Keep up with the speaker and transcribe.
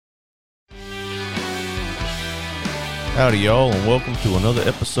Howdy y'all, and welcome to another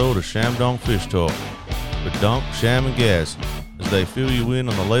episode of ShamDonk Fishtalk with Donk, Sham, and Gaz as they fill you in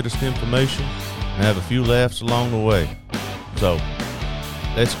on the latest information and have a few laughs along the way. So,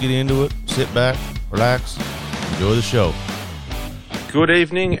 let's get into it. Sit back, relax, enjoy the show. Good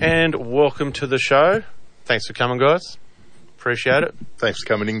evening and welcome to the show. Thanks for coming, guys. Appreciate it. Thanks for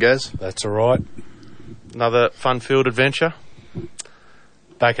coming in, Gaz. That's all right. Another fun-filled adventure.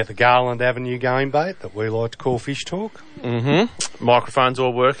 Back at the Garland Avenue game bait that we like to call Fish Talk. Mm-hmm. Microphones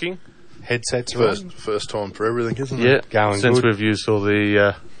all working. Headsets First time for everything, isn't it? Yeah, Going since good. we've used all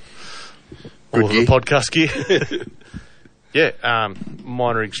the podcast gear. Yeah,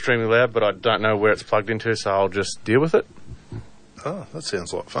 mine are extremely loud, but I don't know where it's plugged into, so I'll just deal with it. Oh, that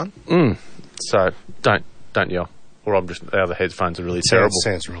sounds like fun. So don't yell, or I'm just the other headphones are really terrible.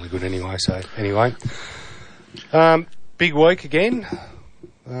 Sounds really good anyway. So anyway, big week again.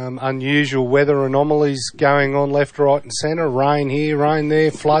 Unusual weather anomalies going on left, right, and centre. Rain here, rain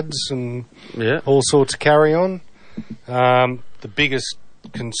there, floods, and all sorts of carry on. The biggest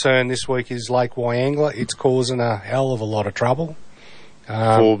concern this week is Lake Wyangla. It's causing a hell of a lot of trouble.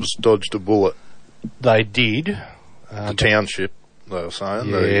 Forbes dodged a bullet. They did. The township, they were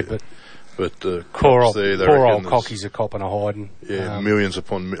saying. But the poor old reckon cockies are copping a hiding. Yeah, millions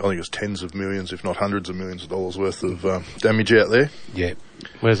upon, I think it's tens of millions, if not hundreds of millions of dollars worth of damage out there. Yeah.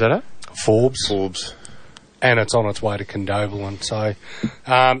 Where's that at? Forbes. And it's on its way to Condobolin. So,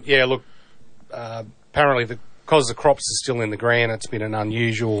 apparently because the crops are still in the ground, it's been an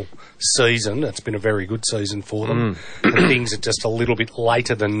unusual season. It's been a very good season for them. And things are just a little bit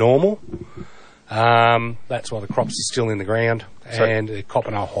later than normal. That's why the crops are still in the ground, and they're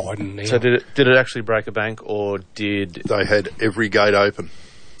copping a hiding now. So did it actually break a bank, or did... They had every gate open.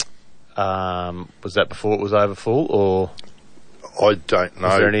 Was that before it was over full, or... I don't know.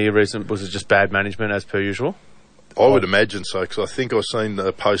 Was there any reason? Was it just bad management as per usual? I would imagine so, because I think I've seen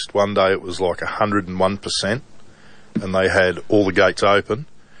the post one day it was like 101%, and they had all the gates open,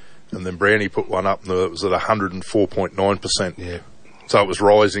 and then Brownie put one up and it was at 104.9%. Yeah. So it was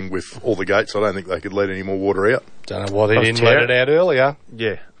rising with all the gates. I don't think they could let any more water out. Don't know why they didn't let it out earlier.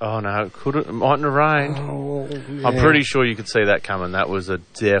 Yeah. Oh, no. It mightn't have rained. Oh, yeah. I'm pretty sure you could see that coming. That was a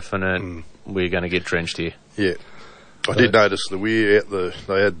definite, we're going to get drenched here. Yeah. I did notice the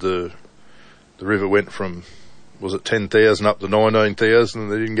river went from, was it 10,000 up to 19,000,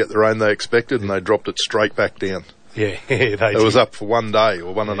 and they didn't get the rain they expected, and they dropped it straight back down. Yeah, they did. It was up for 1 day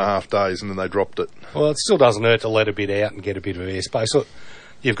or 1.5 days, and then they dropped it. Well, it still doesn't hurt to let a bit out and get a bit of airspace. So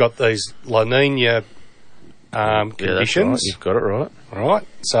you've got these La Nina conditions. Yeah, that's right. You've got it right. Right.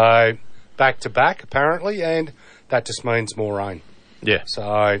 So back to back, apparently, and that just means more rain. Yeah.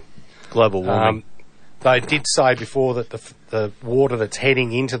 So global warming. They did say before that the water that's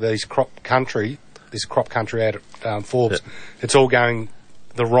heading into this crop country out at Forbes, it's all going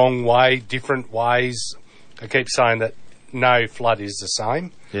the wrong way, different ways. I keep saying that no flood is the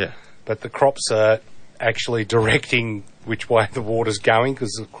same. Yeah. But the crops are actually directing which way the water's going,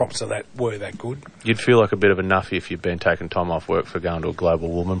 because the crops were that good. You'd feel like a bit of a nuffy if you'd been taking time off work for going to a global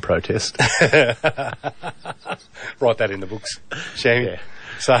warming protest. Write that in the books, Sham. Yeah.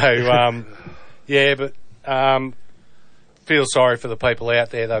 So, but feel sorry for the people out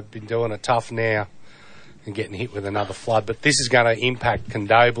there. They've been doing it tough now and getting hit with another flood. But this is going to impact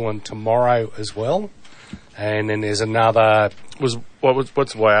Condobolin tomorrow as well. And then there's another... What's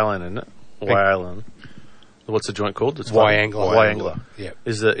Wyalan, isn't it? Wyalan. What's the joint called? It's Wyangla. Yeah.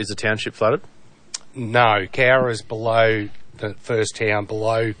 Is the township flooded? No, Cowra's below the first town,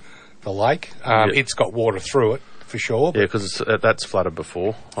 below the lake. It's got water through it, for sure. Yeah, because that's flooded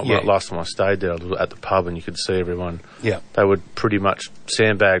before. Last time I stayed there, I was at the pub and you could see everyone. Yeah. They would pretty much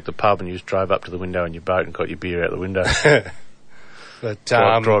sandbag the pub and you just drove up to the window in your boat and got your beer out the window. But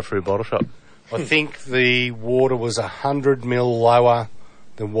drive through bottle shop. I think the water was 100 mil lower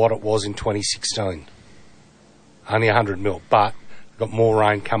than what it was in 2016. Only 100 mil, but got more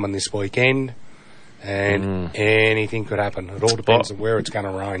rain coming this weekend, and anything could happen. It all depends on where it's going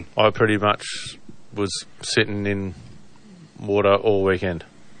to rain. I pretty much was sitting in water all weekend.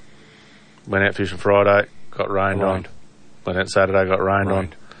 Went out fishing Friday, got rained on. Went out Saturday, got rained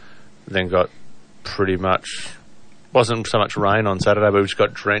on. Then got pretty much... Wasn't so much rain on Saturday, but we just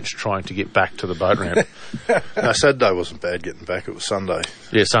got drenched trying to get back to the boat ramp. No, Saturday wasn't bad getting back. It was Sunday.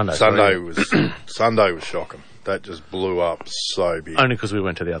 Yeah, Sunday. Sunday was shocking. That just blew up so big. Only because we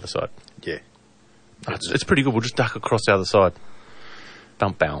went to the other side. Yeah. It's pretty good. We'll just duck across the other side.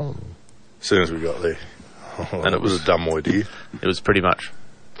 Bump bow. As soon as we got there. And it was a dumb idea. It was pretty much.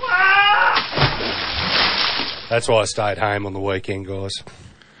 That's why I stayed home on the weekend, guys.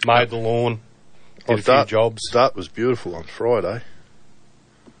 Mowed the lawn. Did a few jobs. Dart was beautiful on Friday.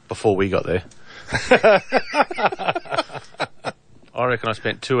 Before we got there. I reckon I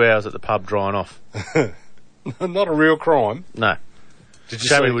spent 2 hours at the pub drying off. Not a real crime. No. Did you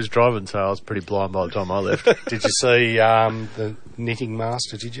Shammy see, was driving, so I was pretty blind by the time I left. Did you see the knitting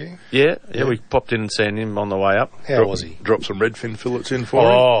master, did you? Yeah, we popped in and seen him on the way up. How was he? Dropped some redfin fillets in for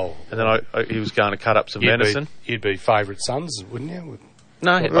him. Oh. And then he was going to cut up some venison. You'd be favourite sons, wouldn't you?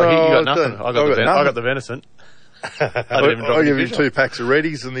 No, you got nothing. I got the venison. I give him 2 packs of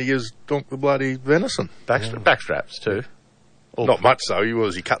Reddies and he gives Donk the bloody venison. Backstraps too. Not much so.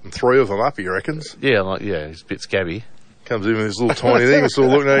 He cutting 3 of them up, he reckons. Yeah, he's a bit scabby. Comes in with this little tiny thing. We're sort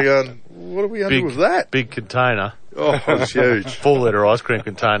of looking at it going, what are we going to do with that? Big container. Oh, it's huge. 4-litre ice cream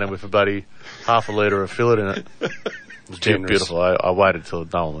container with a buddy half a litre of fillet in it. It was beautiful. I waited till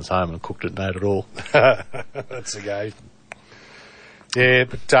no one was home and cooked it and ate it all. That's the game. Yeah,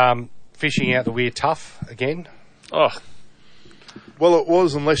 but fishing out the weir tough again. Oh. Well, it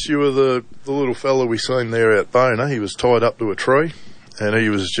was, unless you were the little fella we seen there at Boner. He was tied up to a tree and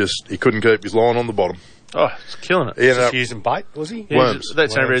he couldn't keep his line on the bottom. Oh, it's killing it. He ended up using bait, was he? Worms.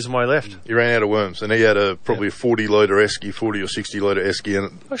 That's the only reason why he left. He ran out of worms and he had probably a 40-litre esky, 40 or 60-litre esky in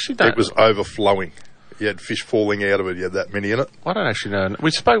it. It was overflowing. He had fish falling out of it. He had that many in it. I don't actually know.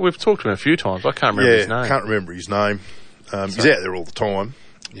 We've talked to him a few times. I can't remember his name. Can't remember his name. He's out there all the time.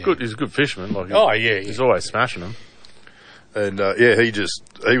 Yeah. He's a good fisherman. He's always smashing them. And he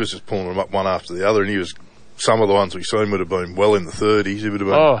was just pulling them up one after the other, and some of the ones we seen would have been well in the 30s. He would have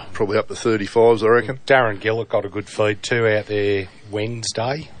been probably up to 35s, I reckon. Darren Gillett got a good feed too out there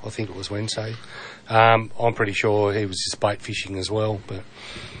Wednesday. I think it was Wednesday. I'm pretty sure he was just bait fishing as well. But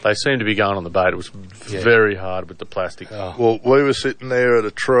they seemed to be going on the bait. It was very hard with the plastic. Oh. Well, we were sitting there at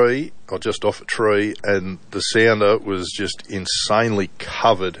a tree, or just off a tree, and the sounder was just insanely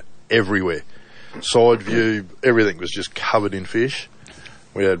covered everywhere. Side view, everything was just covered in fish.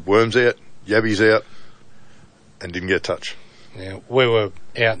 We had worms out, yabbies out, and didn't get a touch. Yeah, we were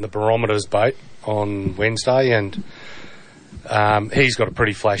out in the barometers boat on Wednesday, and he's got a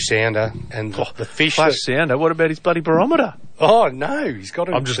pretty flash sounder, and the fish. Flash sounder? What about his bloody barometer? Oh no, he's got.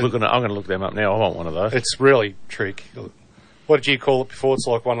 I'm going to look them up now. I want one of those. It's really trick. What did you call it before? It's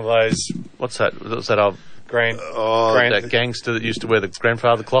like one of those. What's that? What's that old? That gangster that used to wear the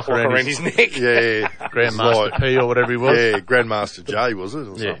grandfather clock around his neck. Yeah, Grandmaster P or whatever he was. Yeah, Grandmaster J was it?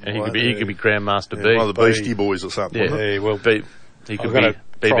 Or and he could be Grandmaster B. One of the Beastie Boys or something. Yeah, well, he could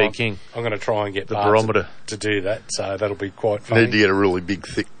be BB King. I'm going to try and get the barometer to do that, so that'll be quite fun. Need to get a really big,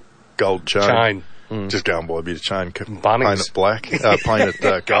 thick gold chain. Just go and buy a bit of chain. Bunnings. Paint it black. Paint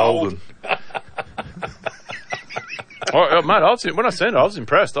it gold. Mate, when I seen it, I was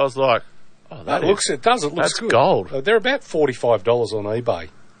impressed. I was like, oh, it looks good. That's gold. They're about $45 on eBay.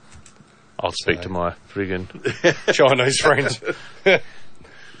 I'll speak to my friggin' Chinese friends.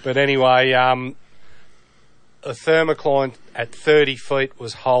 But anyway, a thermocline at 30 feet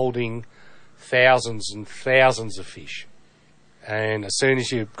was holding thousands and thousands of fish. And as soon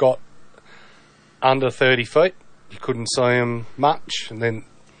as you got under 30 feet, you couldn't see them much. And then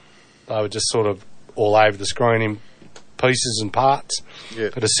they were just sort of all over the screen in pieces and parts. Yeah.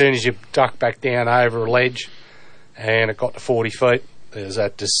 But as soon as you duck back down over a ledge and it got to 40 feet, there's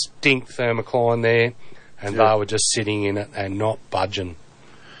that distinct thermocline there, and they were just sitting in it and not budging.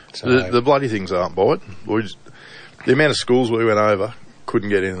 So the bloody things aren't biting. The amount of schools we went over, couldn't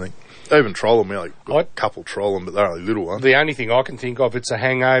get anything. Even trolling, we only got a couple trolling, but they're only little ones. The only thing I can think of, it's a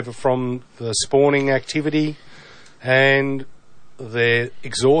hangover from the spawning activity, and they're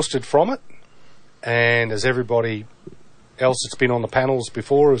exhausted from it. And as everybody else that's been on the panels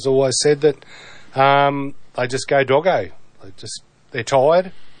before has always said, that they just go doggo. They're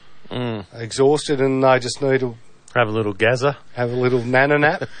tired, exhausted, and they just need to have a little gazza, have a little nana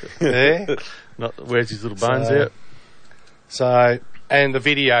nap. Yeah, where's his little bones out? So, and the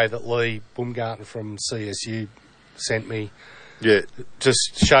video that Lee Baumgarten from CSU sent me,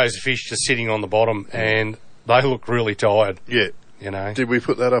 just shows the fish just sitting on the bottom, and they look really tired. Yeah, you know. Did we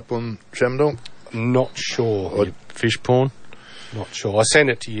put that up on ShamDonk? Not sure. Fish porn? Not sure. I sent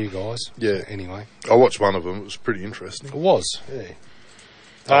it to you guys. Yeah. So anyway, I watched one of them. It was pretty interesting. It was. Yeah.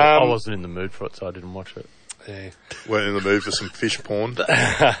 I wasn't in the mood for it, so I didn't watch it. Yeah. Weren't in the mood for some fish porn.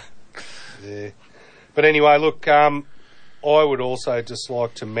 Yeah. But anyway, look, I would also just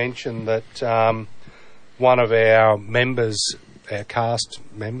like to mention that one of our members, our cast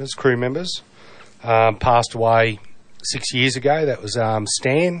members, crew members, passed away 6 years ago. That was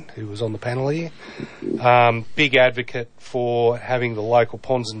Stan, who was on the panel here. Big advocate for having the local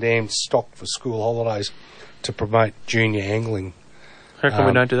ponds and dams stocked for school holidays to promote junior angling. How come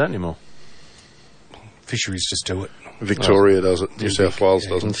we don't do that anymore? fisheries just do it. Victoria does it. New South Wales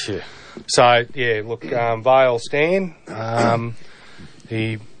doesn't. Yeah. So, yeah, look, Vale Stan,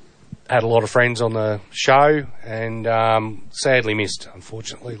 he had a lot of friends on the show and sadly missed,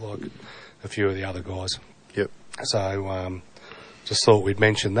 unfortunately, like a few of the other guys. Yep. So, just thought we'd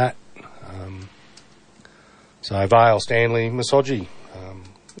mention that. So, Vale Stanley Masoji,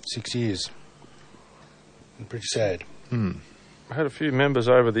 6 years. Pretty sad. I had a few members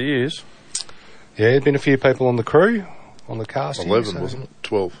over the years. Yeah, there'd been a few people on the crew, on the cast. 11, wasn't it?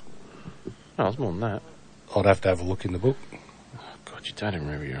 12. No, it was more than that. I'd have to have a look in the book. God, you don't even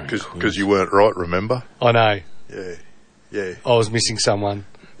remember your own. Because you weren't right, remember? I know. Yeah. Yeah. I was missing someone.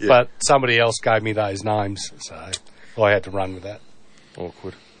 Yeah. But somebody else gave me those names, so I had to run with that.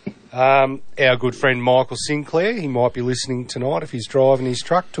 Awkward. Our good friend Michael Sinclair, he might be listening tonight if he's driving his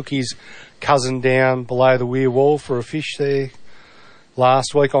truck, took his cousin down below the weir wall for a fish there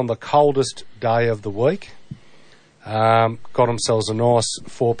last week on the coldest day of the week. Got themselves a nice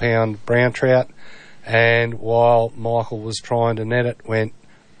 4-pound brown trout, and while Michael was trying to net it, went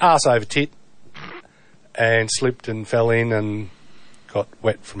arse over tit and slipped and fell in and got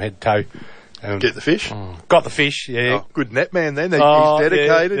wet from head to toe. Get the fish? Got the fish, yeah. Oh, good net man then. He's Oh,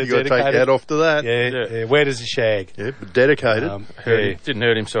 dedicated. yeah, You've got to take dedicated. your hat off to that. Yeah. Where does he shag? Yeah, but dedicated. Yeah. Didn't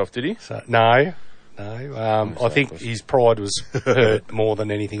hurt himself, did he? So, no. I think his pride was hurt more than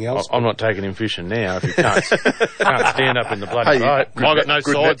anything else. I'm not taking him fishing now if he can't stand up in the bloody boat. I got no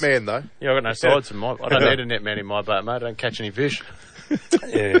good sides. net man though. Yeah, I got no sides in my. I don't need a net man in my boat, mate. I don't catch any fish.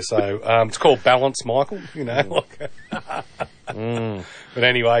 Yeah, so it's called balance, Michael. You know. But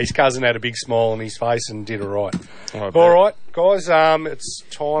anyway, his cousin had a big smile on his face and did all right. All right, guys. It's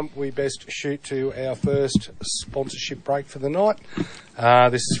time we best shoot to our first sponsorship break for the night.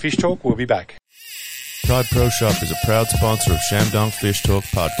 This is Fish Talk. We'll be back. Tide Pro Shop is a proud sponsor of ShamDonk Fishtalk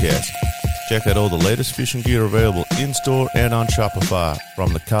podcast. Check out all the latest fishing gear available in-store and on Shopify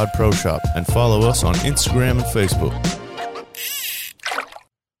from the Card Pro Shop, and follow us on Instagram and Facebook.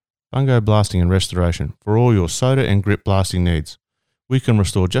 Fungo Blasting and Restoration for all your soda and grip blasting needs. We can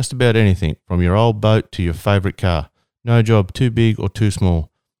restore just about anything from your old boat to your favourite car. No job too big or too small.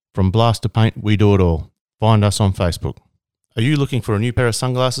 From blast to paint, we do it all. Find us on Facebook. Are you looking for a new pair of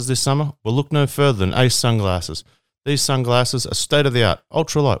sunglasses this summer? Well, look no further than Ace Sunglasses. These sunglasses are state-of-the-art,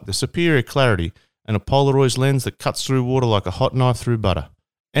 ultralight with superior clarity and a Polaroid lens that cuts through water like a hot knife through butter.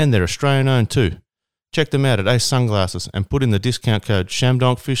 And they're Australian-owned too. Check them out at Ace Sunglasses and put in the discount code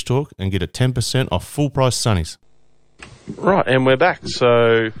ShamDonk Fishtalk and get a 10% off full-price sunnies. Right, and we're back.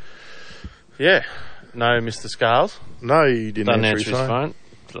 So, yeah, no Mr. Scales. No, he didn't Doesn't answer his phone.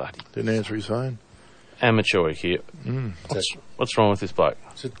 Bloody Didn't answer his phone. amateur here. What's wrong with this bloke?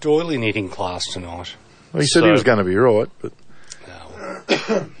 It's a doily knitting class tonight. Well, he said he was going to be right, but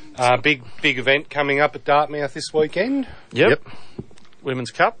Big event coming up at Dartmouth this weekend. Yep.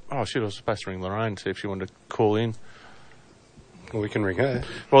 Women's Cup. Oh, shit, I was supposed to ring Lorraine to see if she wanted to call in. Well, we can ring her.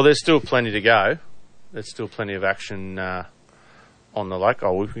 Well, there's still plenty to go. There's still plenty of action on the lake.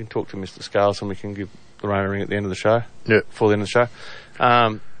 Oh, we can talk to Mr. Scales and we can give Lorraine a ring at the end of the show. Yeah. Before the end of the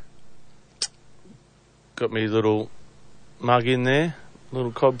show. Got me little mug in there.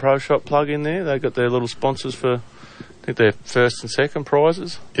 Little Cod Pro Shop plug in there. They got their little sponsors for, I think they're first and second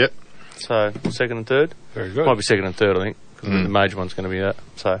prizes. Yep. So, second and third. Very good. Might be second and third, I think, because the major one's going to be that.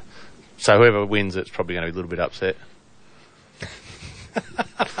 So whoever wins, it's probably going to be a little bit upset.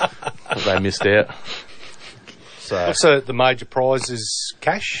 They missed out. So the major prize is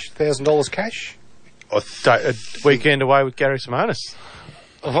cash, $1,000 cash. A weekend away with Gary Simonis.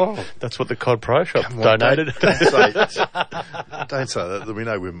 Oh, That's what the Cod Pro Shop donated. Don't say that. There'll be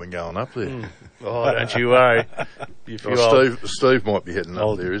no women going up there. Oh, don't you worry. Steve might be heading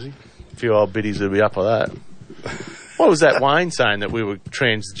up there, is he? A few old biddies will be up for that. What was that Wayne saying that we were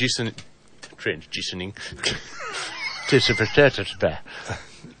transitioning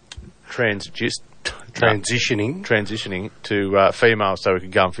to females so we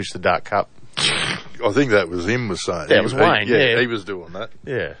could go and fish the Dark Cup. I think that was him was saying. That was Wayne, yeah. He was doing that.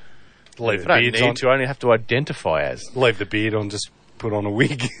 Yeah. leave the Don't beards need on. to, only have to identify as. Leave the beard on, just put on a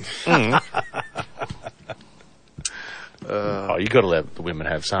wig. Oh, you got to let the women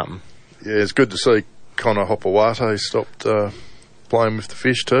have something. Yeah, it's good to see Connor Hopawate stopped playing with the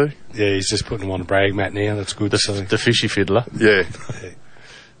fish too. Yeah, he's just putting them on a brag mat now. That's good to see. The fishy fiddler. Yeah.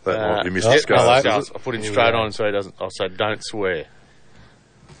 That might be Mr. Scales. I'll put him straight on so he doesn't. I'll say, don't swear.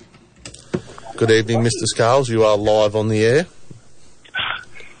 Good evening, Mr. Scales. You are live on the air.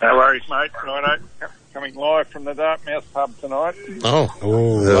 No worries, mate. Righto. Coming live from the Dartmouth pub tonight. Oh,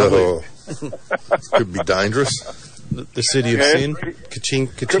 Oh, could be dangerous. The city of Yeah. sin. Ka-ching,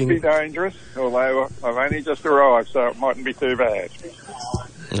 Could be ka-ching. dangerous, although I've only just arrived, so it mightn't be too bad.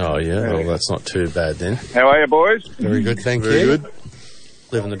 Oh, yeah. Well, that's not too bad then. How are you, boys? Very good, thank Very you. good.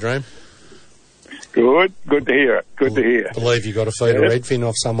 Living the dream. Good. Good to hear it. Good to hear. I believe you got a feed of Yeah. redfin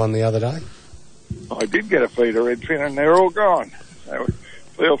off someone the other day. I did get a feed of redfin, and they're all gone. So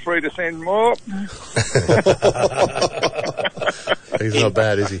feel free to send more. He's not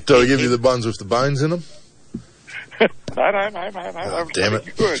bad, is he? Do I give you the ones with the bones in them? No. Damn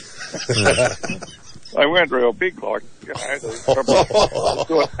it. Good. They weren't real big, like, you know. Probably,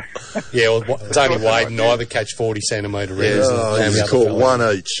 Yeah, well, it's only Wade and I that catch 40 centimetre reds. Oh, and he's the caught other one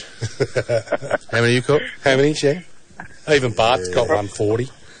fella. each. How many you caught? How many, yeah? Even Bart's got 140.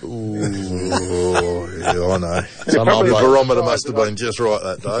 Ooh, yeah, I know. Some The old bloke. barometer must have been just right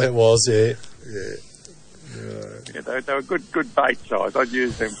that day. It was, yeah. yeah, they were good bait size. I'd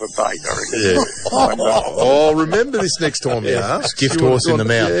use them for bait, I reckon. Yeah. Oh, remember this next time you ask. Gift You horse in the want-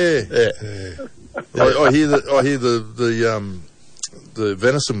 mouth. Yeah. Yeah. I hear the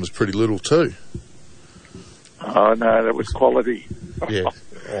venison was pretty little too. Oh, no, that was quality. Yeah.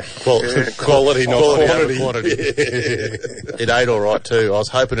 Quality, not Quality quantity. over quantity. It ate all right too. I was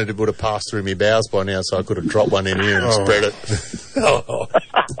hoping it would have passed through my bowels by now, so I could have dropped one in here and spread it. Oh,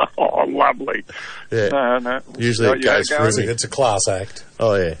 lovely. Yeah. No. Usually it goes through me. It's a class act.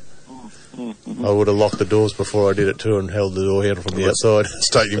 Oh yeah. I would have locked the doors before I did it too and held the door handle from the outside. It's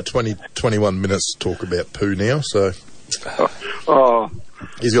taken him 21 minutes to talk about poo now, so Oh,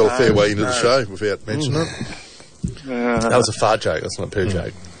 he's got a fair way into the show without mentioning it. That was a fart joke. That's not a poo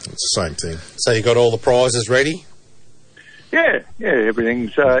joke. It's the same thing. So you got all the prizes ready? yeah,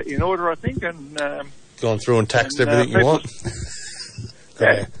 everything's in order, I think, and Gone through and taxed everything you people- want.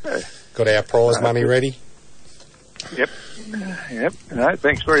 Got our prize money ready? Yep. No,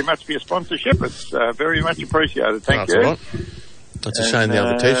 thanks very much for your sponsorship. It's very much appreciated. Thank That's you. all right. It's a shame the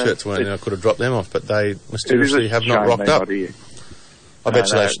other T-shirts weren't there. I could have dropped them off, but they mysteriously have not rocked up. I bet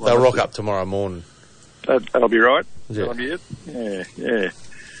you they'll rock up tomorrow morning. That'll be right. Yeah. That'll be it. Yeah.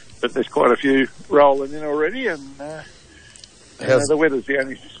 But there's quite a few rolling in already, and the weather's the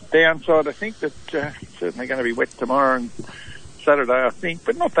only downside, I think. That certainly going to be wet tomorrow and Saturday, I think,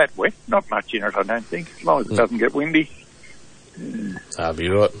 but not that wet. Not much in it, I don't think, as long as it doesn't get windy. That'll be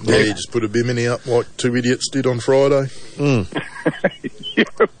right. Yeah, you just put a bimini up like two idiots did on Friday.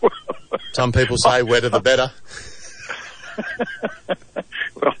 Some people say wetter the better.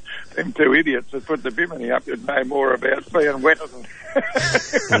 Well, them two idiots that put the bimini up would know more about being wetter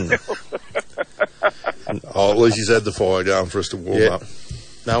than... Oh, at least he's had the fire going for us to warm up.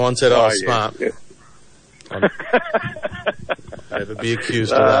 No one said I was yeah, smart. yeah. Never be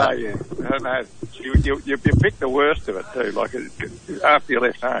accused of that. Yeah. No, you picked the worst of it too. Like after you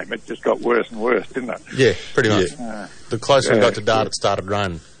left home, it just got worse and worse, didn't it? Yeah, pretty much. The closer we Yeah. got to Dart, it started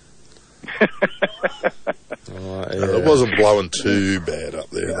raining. It wasn't blowing too bad up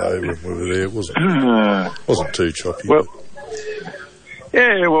there though when we were there. It wasn't too choppy. Well,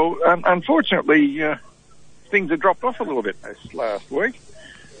 yeah. Well, unfortunately, things have dropped off a little bit this last week.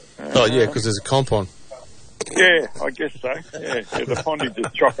 Oh, yeah, because there's a comp on. Yeah, I guess so. Yeah, the pondage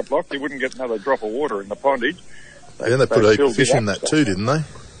is chock-a-block. You wouldn't get another drop of water in the pondage. Yeah, they put a heap filled of fish it in up, that so- too, didn't they?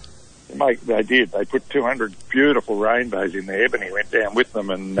 Mate, they did. They put 200 beautiful rainbows in there. Ebony went down with them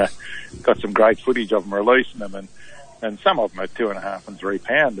and got some great footage of them releasing them. And some of them are 2.5 and 3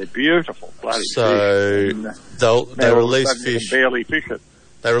 pound. They're beautiful bloody So fish. And, they now all of a release sudden you fish. can barely fish it.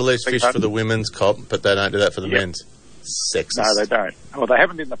 They release Beg fish pardon? for the women's comp, but they don't do that for the Yep. men's. Sexist. No, they don't. Well, they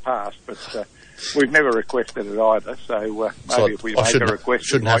haven't in the past, but we've never requested it either. So So maybe if we I make a shouldn't- request,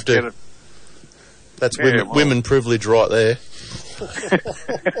 shouldn't we have might to. get it. That's Yeah, women, well- women privilege right there.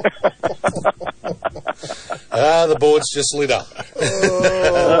 The board's just lit up.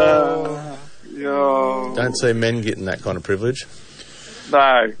 Yeah. Don't see men getting that kind of privilege.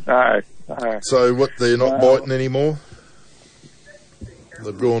 No. So what? They're not biting anymore.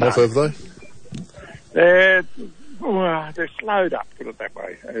 They've gone off, have they? They're slowed up, put it that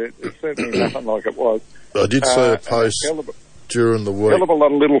way. It's certainly nothing like it was. I did see a post Hell of during the week. a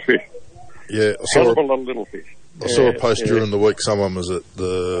lot of little fish. Yeah, I Hell saw of a lot of little fish. I saw a post during the week. Someone was at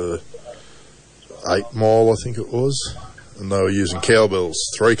the 8 Mile, I think it was, and they were using cowbells,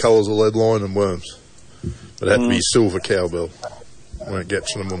 3 colours of lead line and worms. But it had to be silver cowbell. Weren't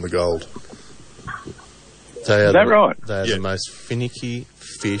catching them on the gold. They are Is that right? They are Yeah. the most finicky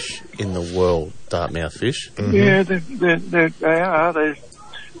fish in the world, dartmouth fish. Yeah, they are.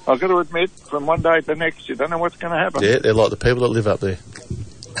 I've got to admit, from one day to the next, you don't know what's going to happen. Yeah, they're like the people that live up there.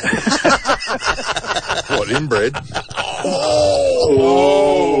 What, inbred?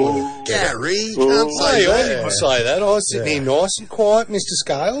 Oh, Gary, can't say I that. didn't say that. I was sitting here nice and quiet, Mr.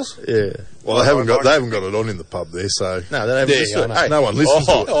 Scales. Yeah. Well, they haven't got it on in the pub there, so No, they haven't listened to it. Hey, no one listens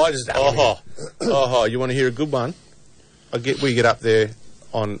to it. Oh, I just you want to hear a good one? We get up there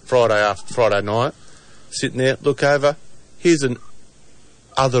on Friday night, sitting there, look over. Here's an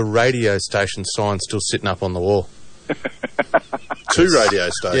other radio station sign still sitting up on the wall. 2 radio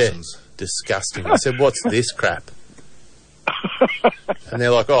stations. Yeah, disgusting. I said, what's this crap? And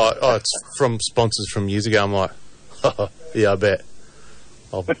they're like, oh, it's from sponsors from years ago. I'm like, oh, yeah, I bet.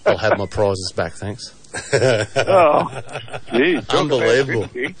 I'll have my prizes back, thanks. Oh, gee, Unbelievable.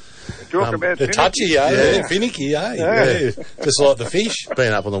 Talk about the touchy, yeah. Finicky, yeah. Just like the fish.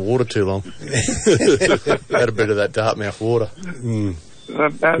 Been up on the water too long. Had a bit of that Dartmouth water. No.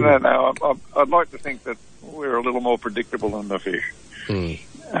 I'd like to think that we're a little more predictable than the fish.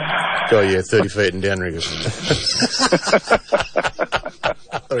 Oh, yeah, 30 feet and downriggers.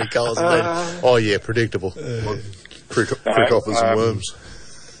 3 colours of lead. Oh, yeah, predictable. Crickhoppers and worms.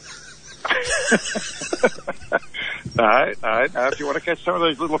 No. If you want to catch some of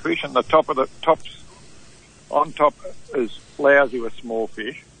these little fish, and the tops on top is lousy with small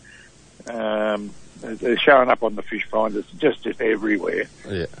fish. They're showing up on the fish finders just everywhere.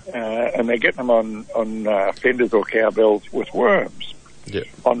 Yeah. And they're getting them on fenders or cowbells with worms. Yeah.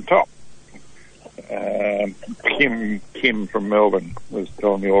 On top. Kim from Melbourne was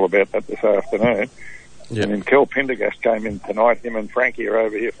telling me all about that this afternoon. Yeah. And then Kel Pendergast came in tonight. Him and Frankie are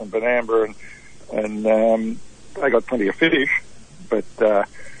over here from Benambra, and they got plenty of fish, but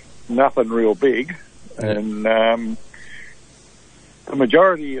nothing real big. Yeah. And the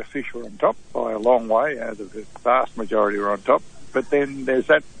majority of fish were on top by a long way. The vast majority were on top. But then there's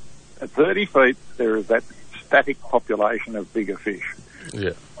that, at 30 feet, there is that static population of bigger fish.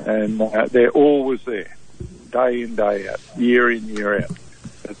 Yeah. And they're always there, day in, day out, year in, year out,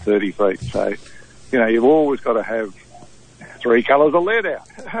 at 30 feet. So, you've always got to have 3 colours of lead out.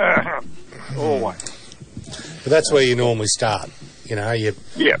 Always. But that's where you normally start. You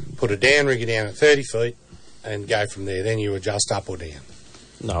put a downrigger down at 30 feet and go from there. Then you adjust up or down.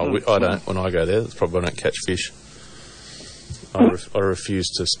 No, I don't. When I go there, that's probably when I don't catch fish. I refuse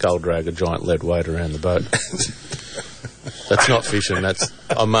to scull drag a giant lead weight around the boat. That's not fishing.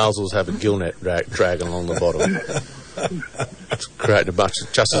 I may as well have a gill net dragging along the bottom. It's creating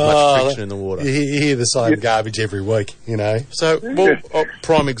just as much friction in the water. You hear the same garbage every week, So,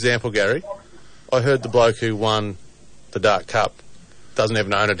 prime example, Gary. I heard the bloke who won the Dark Cup doesn't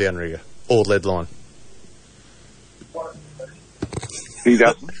even own a downrigger or lead line. He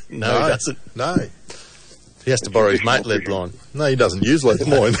doesn't? No, he doesn't. No. He has to borrow his mate lead line. No, he doesn't use lead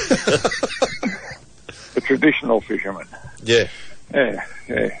line. The traditional fisherman. Yeah. Yeah.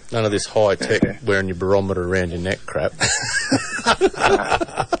 None of this high-tech wearing your barometer around your neck crap.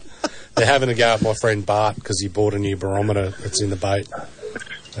 They're having a go at my friend Bart because he bought a new barometer that's in the boat.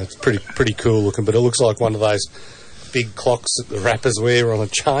 It's pretty cool looking, but it looks like one of those big clocks that the rappers wear on a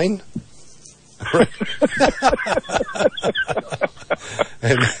chain.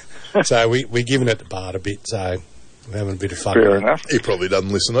 And so we're giving it to Bart a bit, so we're having a bit of fun. Fair enough. He probably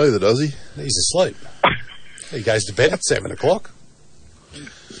doesn't listen either, does he? He's asleep. He goes to bed at 7 o'clock.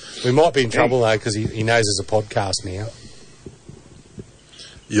 We might be in trouble, though, because he knows there's a podcast now.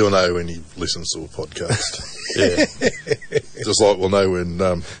 You'll know when he listens to a podcast. Yeah. Just like we'll know when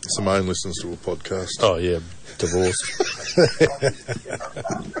Simone listens to a podcast. Oh, yeah. Divorced.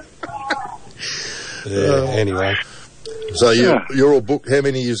 Anyway. So you're all booked. How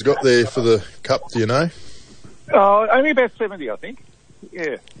many you've got there for the Cup, do you know? Oh, only about 70, I think.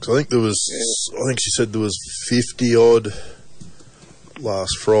 Yeah. So I think I think she said there was 50 odd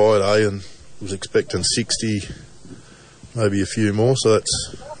last Friday, and was expecting 60, maybe a few more. So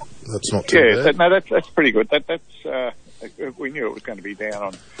that's not too bad. That's pretty good. That's we knew it was going to be down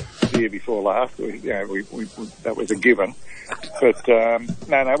on the year before last. We that was a given. But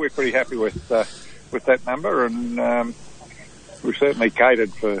we're pretty happy with that number, and we've certainly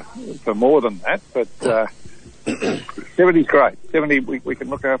catered for more than that. But 70's great. 70, we can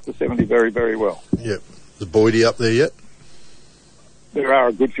look after 70 very, very well. Yep. Is Boydie up there yet? There are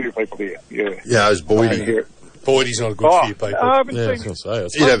a good few people here. Yeah. Yeah, is Boydie? Boydie's not a good few people. I was going to say.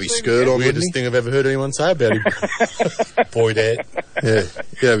 He'd have his skirt on. Weirdest thing I've ever heard anyone say about him. Boydie. Yeah,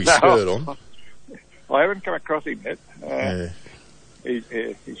 he'd have his skirt on. I haven't come across him yet. He's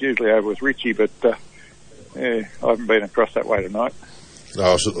usually over with Richie, but I haven't been across that way tonight. No,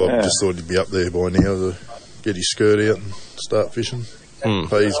 I just thought he'd be up there by now to get his skirt out and start fishing.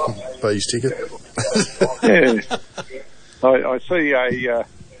 Pay his ticket. Yeah. I see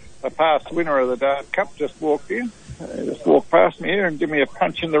a past winner of the Dart Cup just walked in. Just walked past me here and give me a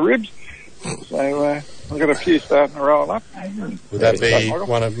punch in the ribs. So I've got a few starting to roll up. Would that be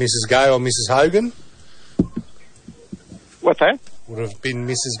one of Mrs. Gay or Mrs. Hogan? What's that? Would have been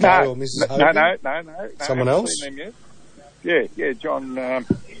Mrs. Gay or Mrs. Hogan? No. Someone else? Seen them yet. Yeah, John,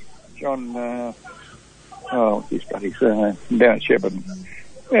 what's his buddy's down at Shepparton.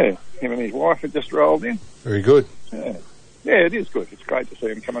 Yeah, him and his wife had just rolled in. Very good. Yeah, it is good. It's great to see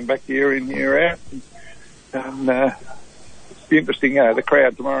him coming back year in, year out. And it's interesting, the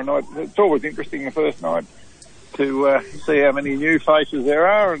crowd tomorrow night. It's always interesting the first night to see how many new faces there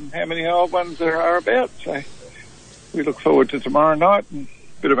are and how many old ones there are about. So we look forward to tomorrow night and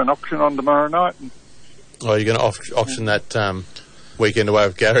a bit of an auction on tomorrow night. Oh, you're going to auction that weekend away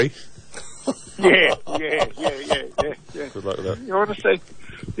with Gary? Yeah. Good luck with that.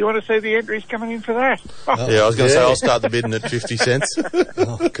 You want to see the entries coming in for that? Yeah, I was going to say I'll start the bidding at 50 cents.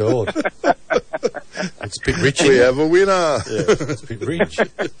 Oh, God. It's a bit rich. We have a winner. Yeah, it's a bit rich.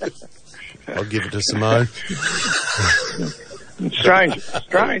 I'll give it to Simone.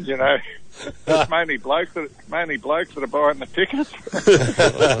 Strange, you know. It's mainly blokes that are buying the tickets.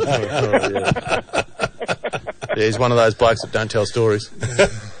 Yeah, he's one of those blokes that don't tell stories.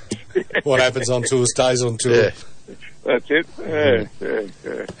 What happens on tour stays on tour. Yeah. That's it. Yeah.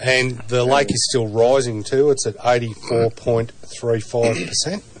 And the lake is still rising too. It's at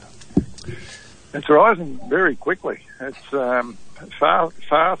 84.35%. It's rising very quickly. It's far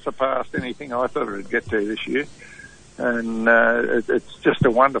surpassed anything I thought it would get to this year. And it's just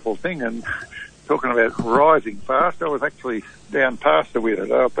a wonderful thing. And talking about rising fast, I was actually down past the Weir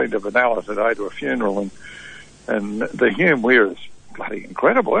today. I've been to Vanilla today to a funeral, and the Hume Weir is bloody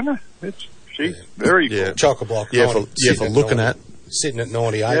incredible, isn't it? She's very full. Chock-a-block. Yeah, for looking 90, at. Sitting at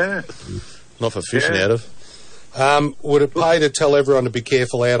 98. Yeah. Not for fishing out of. Would it pay to tell everyone to be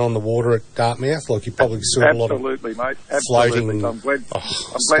careful out on the water at Dartmouth? Like you probably saw a lot of Absolutely, mate. floating. I'm glad you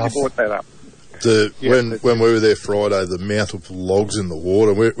brought that up. When we were there Friday, the amount of logs in the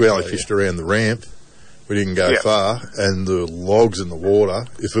water, we only fished around the ramp. We didn't go far, and the logs in the water,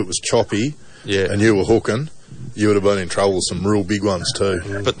 if it was choppy and you were hooking, you would have been in trouble with some real big ones too.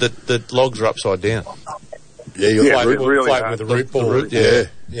 But the logs are upside down. Yeah, you're floating with the root ball. Yeah.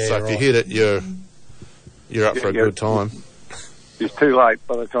 So if you hit it, you're up for a good time. It's too late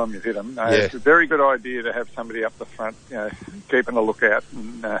by the time you've hit them. It's a very good idea to have somebody up the front, keeping a lookout,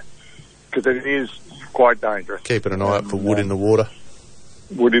 because it is quite dangerous. Keeping an eye out for wood in the water.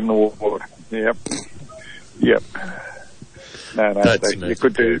 Wood in the water. Yep. No, you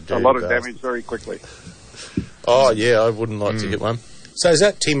could do a lot of damage very quickly. Oh, yeah, I wouldn't like to hit one. So is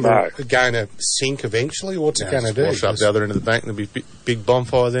that timber going to sink eventually? What's it going to do? Wash up the other end of the bank and there'll be big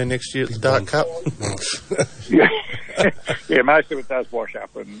bonfire there next year at the Dart Cup. Yeah, most of it does wash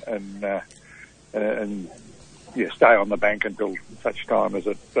up and stay on the bank until such time as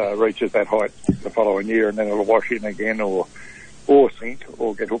it reaches that height the following year, and then it'll wash in again or sink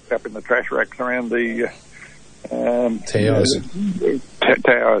or get hooked up in the trash racks around the towers.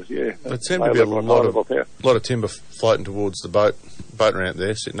 Towers, yeah. There seemed to be a lot of timber floating towards the boat ramp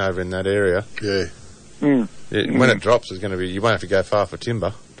there, sitting over in that area. Yeah. When it drops, there's going to be, you won't have to go far for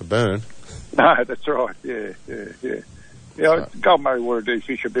timber to burn. No, that's right. Yeah. Gold Murray water do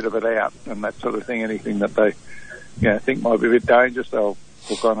fish a bit of it out and that sort of thing. Anything that they, think might be a bit dangerous, they'll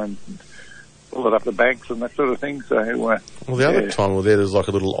hook on and pull it up the banks and that sort of thing. So, well, the other time we were there's like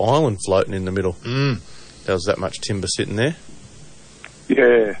a little island floating in the middle. There was that much timber sitting there.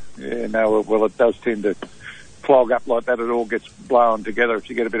 Yeah. No, well, it does tend to clog up like that. It all gets blown together if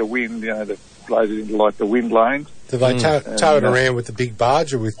you get a bit of wind, that blows it into like the wind lanes. Do they tow it around with the big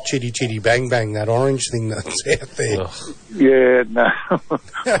barge or with chitty chitty bang bang, that orange thing that's out there? Yeah, no.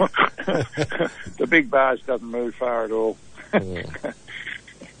 The big barge doesn't move far at all. I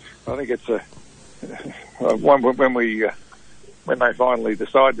think it's when they finally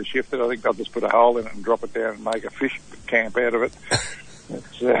decide to shift it, I think they'll just put a hole in it and drop it down and make a fish camp out of it.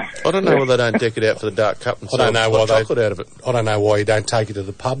 I don't know why they don't deck it out for the Dart Cup and sell chocolate out of it. I don't know why you don't take it to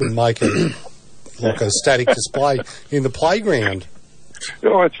the pub and make it like a static display in the playground.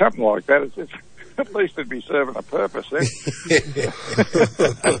 Oh, it's something like that. It's at least it'd be serving a purpose then.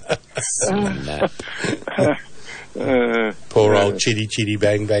 Poor old chitty chitty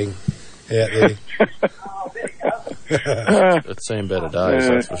bang bang out there. It's seen better days,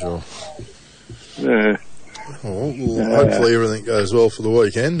 that's for sure. Hopefully everything goes well for the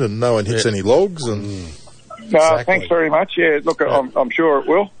weekend and no one hits any logs. And No, thanks very much. Yeah, look, I'm sure it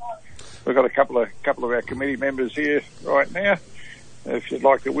will. We've got a couple of our committee members here right now. If you'd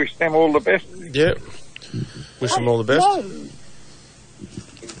like to wish them all the best. Yeah. Wish them all the best.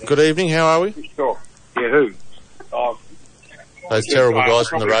 Good evening, how are we? Sure. Yeah, who? Those terrible guys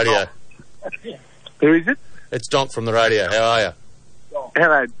from the radio. Who is it? It's Donk from the radio, how are you?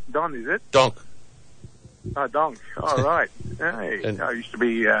 Hello, Don, is it? Donk. Oh, Donk. All right. Hey, And- I used to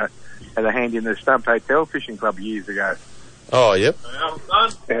be had a hand in the Stump Hotel Fishing Club years ago. Oh, yep.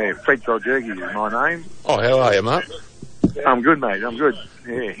 Fred Goljergi is my name. Oh, how are you, mate? I'm good, mate. I'm good.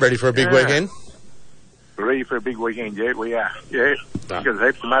 Yeah. Ready for a big weekend? Ready for a big weekend, yeah, we are. Yeah. No. Got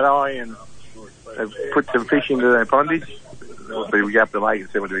heaps of mud-eye and put some fish into their pondage. Hopefully we go up the lake and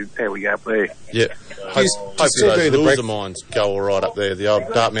see how we go up there. Yeah. still Hopefully do those the lures of mine go all right up there. The old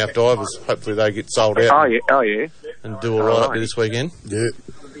Dartmouth divers, hopefully they get sold out Oh, yeah. and do all right up there this weekend. Yeah.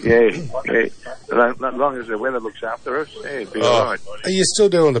 Yeah. As long as the weather looks after us, yeah, it'll be all right. Are you still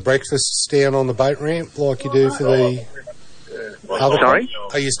doing the breakfasts down on the boat ramp like you do for the other? Sorry?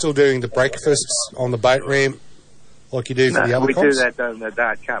 Are you still doing the breakfasts on the boat ramp like you do for the other we comps? do that on the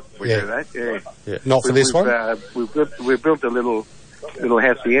Dart Cup. We Yeah. do that, yeah. Not for this one? We've built a little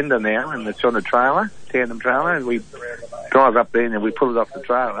hacienda now, and it's on a trailer, tandem trailer, and we drive up there and then we pull it off the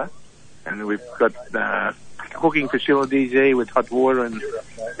trailer, and we've got cooking facilities there with hot water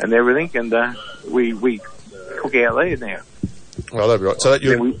and everything, and we cook out there now. Well, that'll be right. So that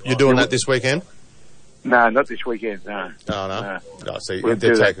you're doing that this weekend? No, not this weekend. No. Oh, no. No, see, We'll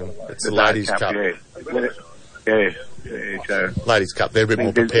they're do that. taking it's the ladies' cup. Yeah. So Ladies' cup. They're a bit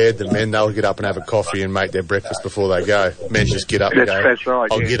more prepared than men. They'll get up and have a coffee and make their breakfast before they go. Men just get up and go. that's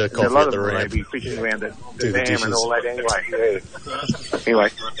right. I'll yeah. get a coffee a lot at the of them ramp. may be fishing around the Do the dam dishes. and all that anyway. Yeah. Anyway,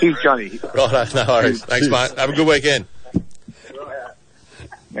 here's Johnny. Right, no worries. Thanks, mate. Have a good weekend.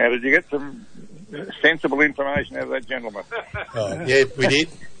 Now, did you get some sensible information out of that gentleman? Yeah, we did.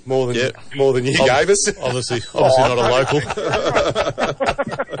 More than you gave us. Obviously not a local.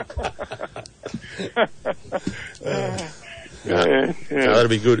 Yeah. No, that'll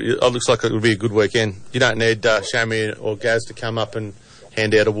be good. It looks like it would be a good weekend. You don't need Shammy or Gaz to come up and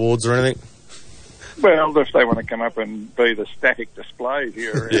hand out awards or anything? Well, if they want to come up and be the static display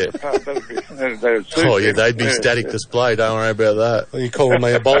here, Yeah. that'd suit Oh, yeah, them. they'd be static display. Don't worry about that. Are you calling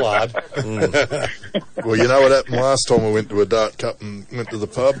me a bollard? Well, you know what happened last time I went to a Dart Cup and went to the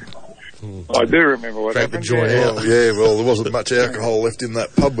pub? I do remember what Drank the happened. joint yeah. out. Well, there wasn't much alcohol left in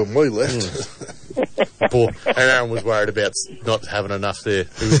that pub when we left. Poor. And Aaron was worried about not having enough there.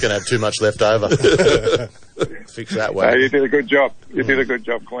 He was going to have too much left over. Fix that No, way. you did a good job. You did a good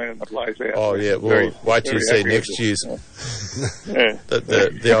job cleaning the place out. Oh, yeah. Well, wait till you see happy next with year's. Yeah.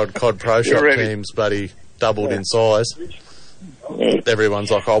 The old COD Pro Shop ready. team's bloody doubled in size. Everyone's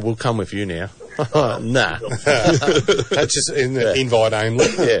like, oh, we'll come with you now. Nah. That's just in the invite only.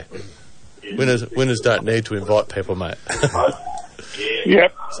 Yeah. Winners don't need to invite people, mate.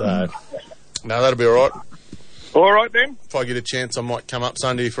 Yep. So, no, that'll be all right. All right then. If I get a chance, I might come up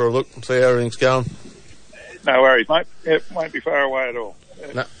Sunday for a look and see how everything's going. No worries, mate. It won't be far away at all.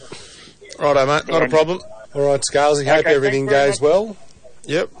 No. Righto, mate. Not a problem. All right, Scalesy, hope Okay, everything thanks goes very well.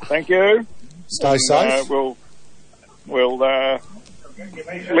 Yep. Thank you. Stay safe. We'll let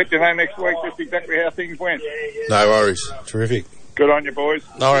you know next week just exactly how things went. No worries. Terrific. Good on you, boys.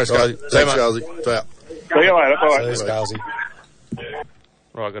 No worries, guys. See you, Thanks, mate. Garzy. Ta. See you later. Bye. Thanks, Scalesy.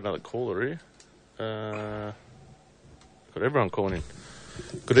 Right, I've got another caller here. Got everyone calling in.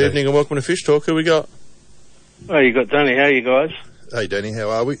 Good evening and welcome to Fish Talk. Who we got? Oh, you got Danny. How are you guys? Hey, Danny, how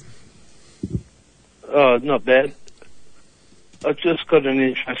are we? Oh, not bad. I've just got an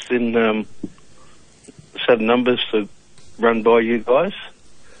interest in set of numbers to run by you guys.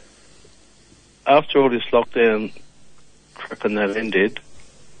 After all this lockdown crap and that ended,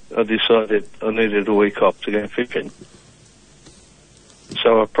 I decided I needed a week off to go fishing.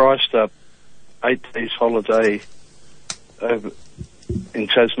 So I priced up 8 days holiday over in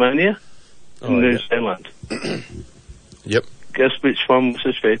Tasmania and New Zealand. Yep. Guess which one was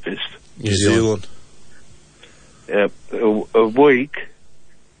the cheapest? New Zealand. Yeah, a week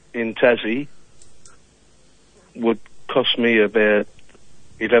in Tassie would cost me about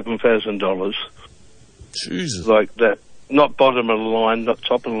 $11,000. Jesus. Like that, not bottom of the line, not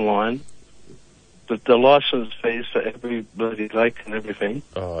top of the line, but the license fees for every bloody lake and everything.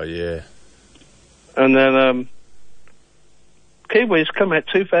 Oh, yeah. And then Kiwis come out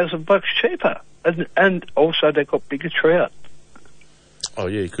 $2,000 cheaper, and also they got bigger trout. Oh,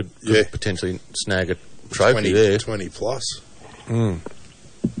 yeah, you could Yeah. potentially snag a trophy there. 20 plus. Mm.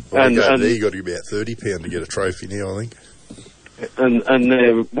 Well, And- you go and- there, you got to be about £30 to get a trophy now, I think. And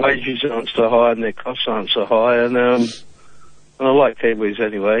their wages aren't so high and their costs aren't so high, and I like Kiwis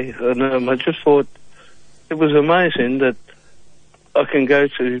anyway. And I just thought it was amazing that I can go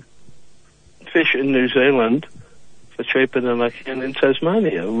to fish in New Zealand for for cheaper than I can in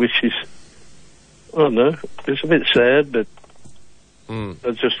Tasmania, which is, I don't know, it's a bit sad, but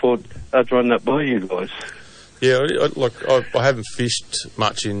I just thought I'd run that by you guys. Yeah, I haven't fished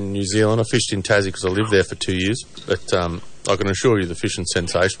much in New Zealand. I fished in Tassie because I lived there for 2 years. But I can assure you the fishing's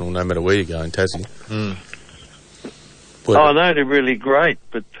sensational no matter where you go in Tassie. I know they're really great,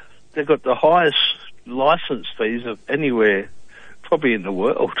 but they've got the highest licence fees of anywhere, probably in the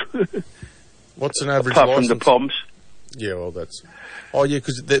world. What's an average apart licence? From the Poms. Yeah, well, that's... Oh, yeah,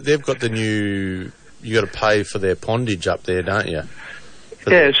 because they've got the new... You got to pay for their pondage up there, don't you?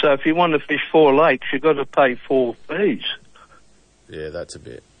 Yeah, so if you want to fish 4 lakes, you've got to pay 4 fees. Yeah, that's a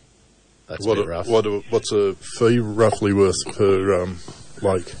bit rough. What's a fee roughly worth per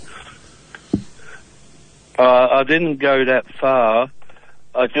lake? I didn't go that far.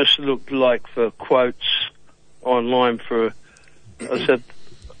 I just looked for quotes online for... I said,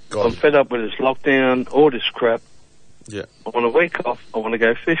 I'm fed up with this lockdown, all this crap. Yeah. I want a week off. I want to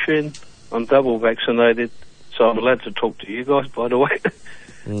go fishing. I'm double vaccinated, so I'm allowed to talk to you guys, by the way.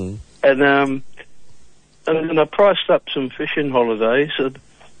 And then I priced up some fishing holidays. And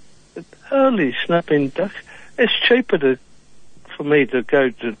holy snapping duck! It's cheaper for me to go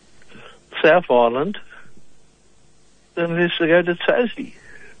to South Island than it is to go to Tassie.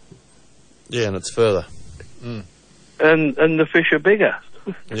 Yeah, and it's further. And the fish are bigger.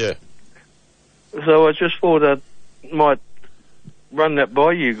 Yeah. So I just thought I might run that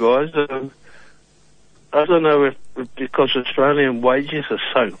by you guys. I don't know if because Australian wages are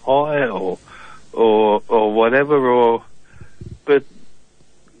so high or whatever, but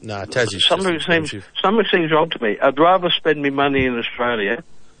no, Tassie's something seems wrong to me. I'd rather spend my money in Australia.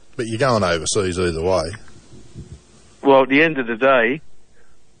 But you're going overseas either way. Well, at the end of the day,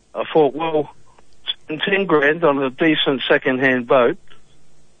 I thought, well, spend 10 grand on a decent second-hand boat,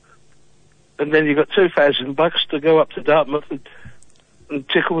 and then you got $2,000 to go up to Dartmouth and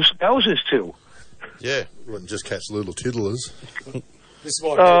tickle Scales's till. Yeah. Wouldn't just catch little tiddlers.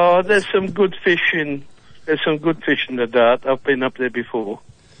 There's some good fishing. There's some good fish in the Dart. I've been up there before.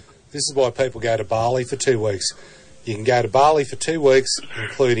 This is why people go to Bali for 2 weeks. You can go to Bali for 2 weeks,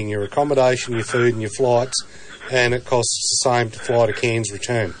 including your accommodation, your food and your flights, and it costs the same to fly to Cairns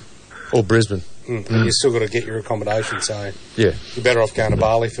return. Or Brisbane. And you still got to get your accommodation, so yeah, you're better off going to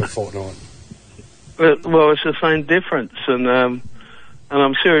Bali for a fortnight. Well, it's the same difference, and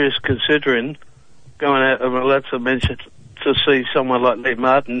I'm serious considering going out of my to mention to see someone like Lee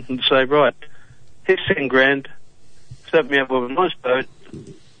Martin and say, right, here's 10 grand, set me up with a nice boat,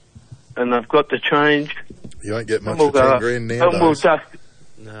 and I've got the change. You won't get much for 10 grand nowadays.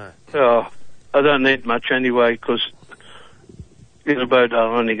 No. Oh, I don't need much anyway, because in a boat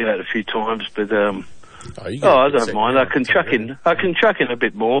I'll only go out a few times, but I don't mind. I can chuck in a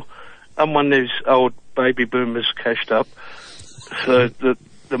bit more. I'm one of these old baby boomers cashed up, so the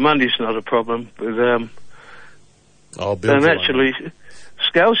money's not a problem. But and actually,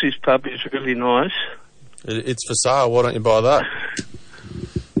 Scales's pub is really nice. It's for sale. Why don't you buy that?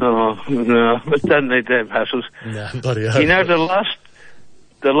 Oh no, I don't need them hassles. No, bloody hell. You know,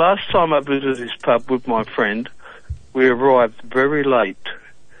 the last time I visited this pub with my friend, we arrived very late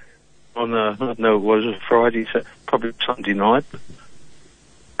on I don't know, it was a Friday, so probably Sunday night,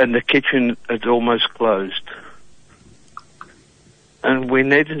 and the kitchen had almost closed. And we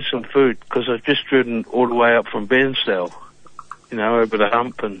needed some food because I'd just driven all the way up from Bairnsdale, over the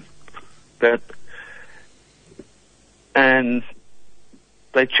hump and that. And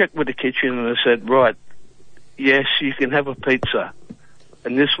they checked with the kitchen and they said, right, yes, you can have a pizza.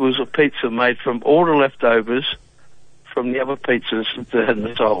 And this was a pizza made from all the leftovers from the other pizzas that they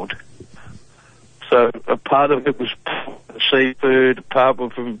hadn't sold. So a part of it was seafood, a part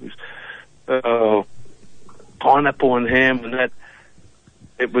of it was pineapple and ham and that.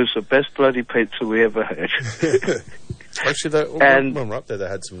 It was the best bloody pizza we ever had. Actually, when we were up there, they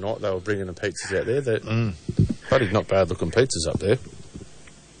had some night. They were bringing the pizzas out there. Bloody not bad looking pizzas up there.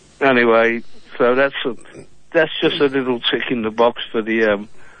 Anyway, so that's just a little tick in the box for the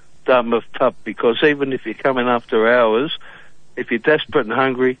Dartmouth pub, because even if you're coming after hours, if you're desperate and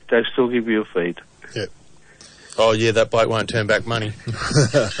hungry, they still give you a feed. Yeah. Oh yeah, that bloke won't turn back money.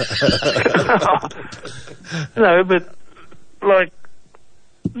 No, but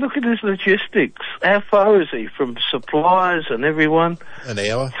look at his logistics. How far is he from suppliers and everyone? An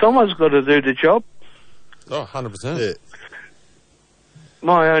hour. Someone's got to do the job. Oh, 100%. Yeah.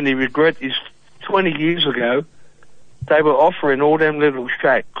 My only regret is 20 years ago, they were offering all them little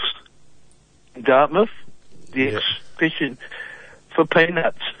shacks in Dartmouth, fishing for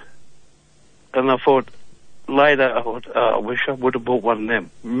peanuts. And I thought, later, I wish I would have bought one of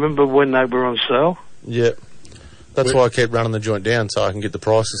them. Remember when they were on sale? Yeah. That's why I keep running the joint down so I can get the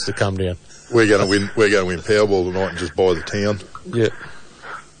prices to come down. We're going to win. We're going to win Powerball tonight and just buy the town. Yeah.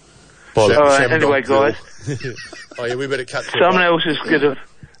 All right, anyway, guys. Oh yeah, we better cut. Someone else is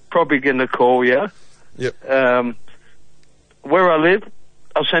probably going to call you. Yep. Where I live,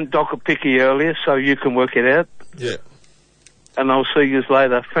 I sent Doc a picky earlier, so you can work it out. Yeah. And I'll see you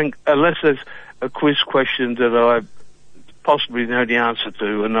later. Unless there's a quiz question that I possibly know the answer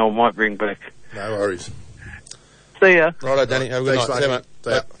to, and I might bring back. No worries. See ya. Righto, Danny. Have a good night. See you, mate.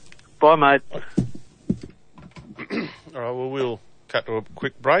 See ya. Bye, mate. All right, well, we'll cut to a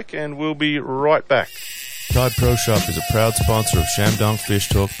quick break and we'll be right back. Tide Pro Shop is a proud sponsor of ShamDonk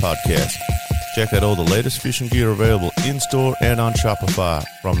Fishtalk podcast. Check out all the latest fishing gear available in-store and on Shopify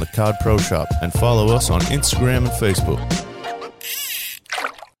from the Tide Pro Shop, and follow us on Instagram and Facebook.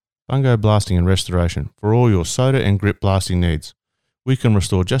 Fungo Blasting and Restoration for all your soda and grip blasting needs. We can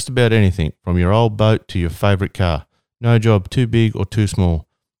restore just about anything from your old boat to your favourite car. No job too big or too small.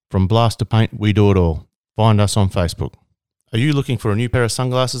 From blast to paint, we do it all. Find us on Facebook. Are you looking for a new pair of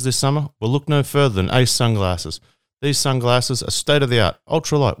sunglasses this summer? Well, look no further than Ace Sunglasses. These sunglasses are state-of-the-art,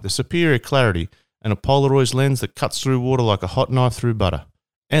 ultralight with superior clarity and a Polaroid lens that cuts through water like a hot knife through butter.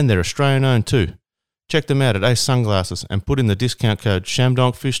 And they're Australian-owned too. Check them out at Ace Sunglasses and put in the discount code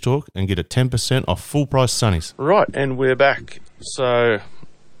ShamDonk Fishtalk and get a 10% off full-price sunnies. Right, and we're back. So,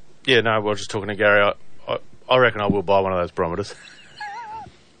 yeah, no, we were just talking to Gary. I reckon I will buy one of those barometers.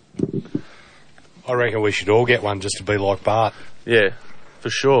 I reckon we should all get one just to be like Bart. Yeah, for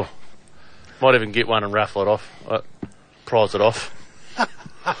sure. Might even get one and raffle it off. Prize it off.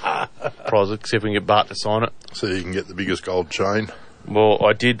 Prize it, see if we can get Bart to sign it. So you can get the biggest gold chain. Well,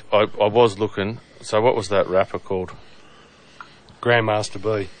 I did. I was looking. So what was that rapper called? Grandmaster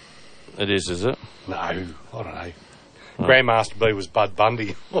B. It is it? No, I don't know. Oh. Grandmaster B was Bud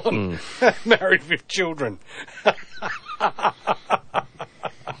Bundy. Married with children.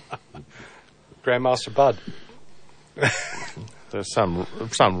 Grandmaster Bud. There's some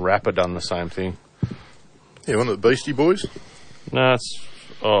rapper done the same thing. Yeah, one of the Beastie Boys? No, it's...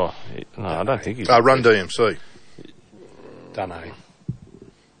 Oh, no, I don't think he's... Run DMC. Don't know.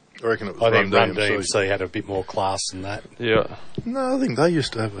 I reckon it was Run DMC had a bit more class than that. Yeah. No, I think they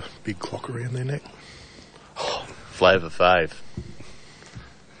used to have a big clock around their neck. Flavor Fave.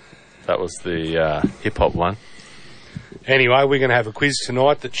 That was the hip-hop one. Anyway, we're going to have a quiz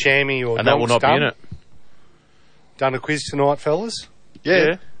tonight that Shammy or and that will not be in it. Done a quiz tonight, fellas?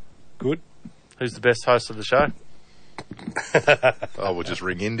 Yeah. Good. Who's the best host of the show? Oh, we'll just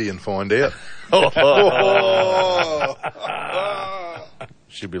ring Indy and find out.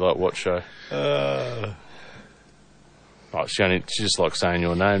 Should be like what show? She just likes saying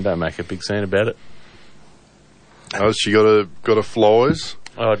your name. Don't make a big scene about it. Oh, she got a flies.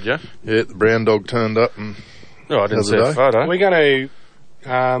 Oh, did you? Yeah, the brown dog turned up and... Oh, I didn't see a photo. We're going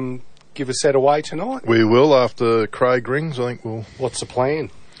to give a set away tonight. We will after Craig rings. I think we'll... What's the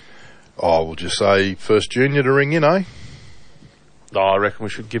plan? Oh, we'll just say first junior to ring in, eh? Oh, I reckon we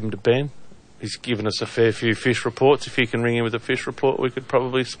should give him to Ben. He's given us a fair few fish reports. If he can ring in with a fish report, we could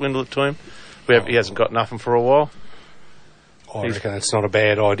probably swindle it to him. He hasn't got nothing for a while. I reckon that's not a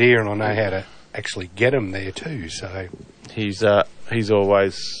bad idea, and I know how to actually get him there too. So he's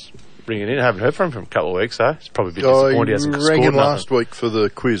always ringing in. I haven't heard from him for a couple of weeks, though. It's probably a bit disappointed he hasn't scored nothing. Last week for the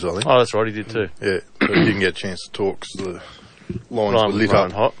quiz, I think. Oh, that's right, he did too. Yeah, but he didn't get a chance to talk because the lines were lit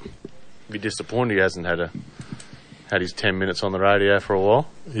up. Hot. Be disappointed he hasn't had his 10 minutes on the radio for a while.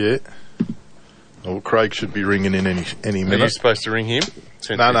 Yeah. Well, Craig should be ringing in any minute. Are you supposed to ring him?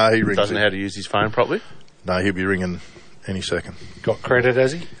 No, he rings. Doesn't know how to use his phone properly? No, he'll be ringing any second. Got credit,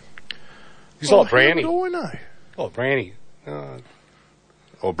 has he? He's like Brownie. How do I know? Like Brownie.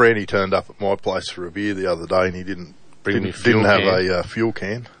 Well, Brownie turned up at my place for a beer the other day and he didn't have a fuel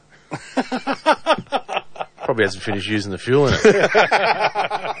can. Probably hasn't finished using the fuel in it.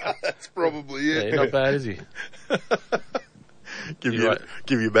 That's probably it. Yeah, not bad, is he? Give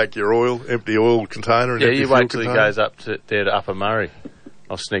you back your empty oil container. And you wait till he goes up there to Upper Murray.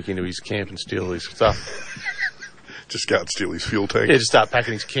 I'll sneak into his camp and steal his stuff. Just go and steal his fuel tank. Yeah, just start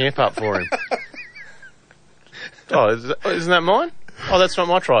packing his camp up for him. Isn't that mine? Oh, that's not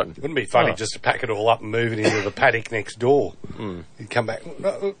my Triton. Wouldn't it be funny just to pack it all up and move it into the paddock next door? He'd come back.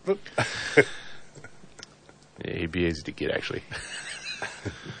 Yeah, he'd be easy to get, actually.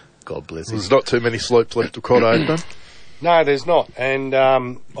 God bless him. There's not too many slopes left to cod open. No, there's not. And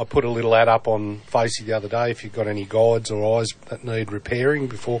I put a little ad up on Facey the other day. If you've got any guides or eyes that need repairing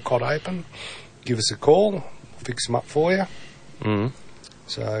before cod open, give us a call. We'll fix them up for you.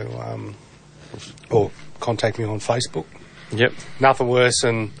 So, or contact me on Facebook. Yep. Nothing worse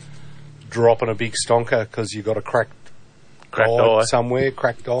than dropping a big stonker because you've got a cracked eye somewhere,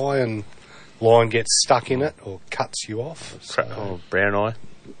 cracked eye, and line gets stuck in it or cuts you off. Brown eye.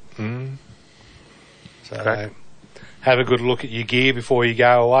 So have a good look at your gear before you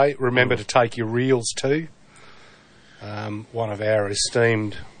go away. Remember to take your reels too. One of our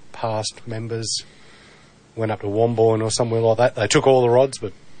esteemed past members went up to Wombourne or somewhere like that. They took all the rods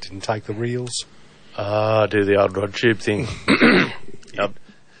but didn't take the reels. Do the old rod tube thing.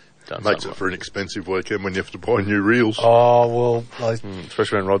 Makes it for an expensive weekend when you have to buy new reels. Oh, well...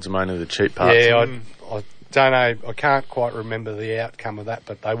 especially when rods are mainly the cheap parts. Yeah, I don't know. I can't quite remember the outcome of that,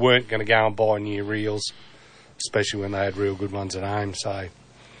 but they weren't going to go and buy new reels, especially when they had real good ones at home, so...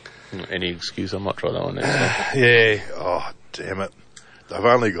 Any excuse, I might try that one next time. Yeah. Oh, damn it. They've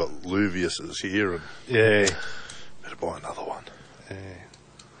only got Luviuses here, and better buy another one. Yeah.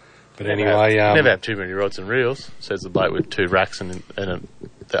 But anyway... never have too many rods and reels, says the bloke with 2 racks and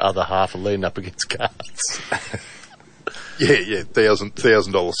the other half are leaning up against cars. Yeah,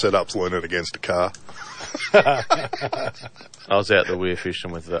 $1,000 setups leaning against a car. I was out the weir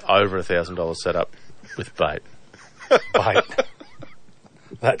fishing with over $1,000 setup with bait. Bait.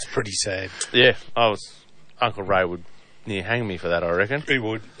 That's pretty sad. Yeah, Uncle Ray would near hang me for that, I reckon. He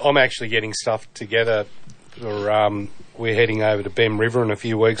would. I'm actually getting stuff together for, we're heading over to Bem River in a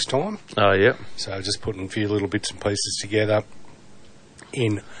few weeks' time. Oh, yeah. So just putting a few little bits and pieces together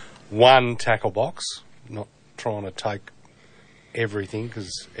in one tackle box, not trying to take everything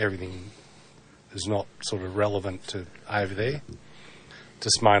because everything is not sort of relevant to over there.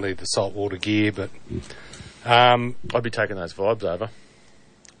 Just mainly the saltwater gear, but... I'd be taking those vibes over.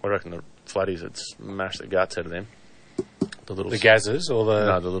 I reckon the flatties would smash the guts out of them. The gazzers or the...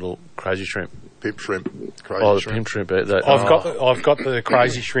 No, the little crazy shrimp. Pimp shrimp. The pimp shrimp. I've got the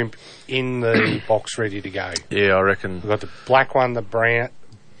crazy shrimp in the box ready to go. Yeah, I reckon. I've got the black one, the brown...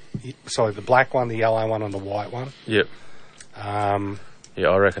 Sorry, the black one, the yellow one and the white one. Yep. Yeah,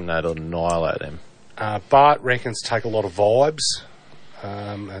 I reckon that'll annihilate them. Bart reckons take a lot of vibes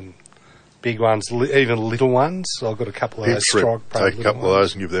and big ones, even little ones. So I've got a couple of those strike. Take a couple of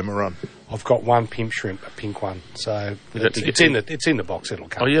those and give them a run. I've got one pimp shrimp, a pink one. So it's in the box. It'll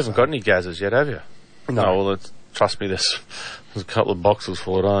come. Oh, you haven't got any gazzers yet, have you? No. Oh, well, trust me, there's a couple of boxes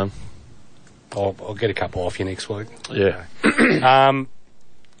full at home. I'll get a couple off you next week. Yeah.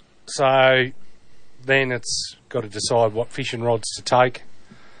 So then it's got to decide what fishing rods to take.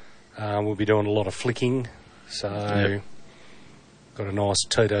 We'll be doing a lot of flicking. So got a nice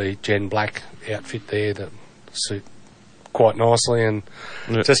TD Gen Black outfit there that suit quite nicely, and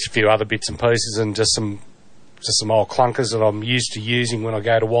just a few other bits and pieces, and just some old clunkers that I'm used to using when I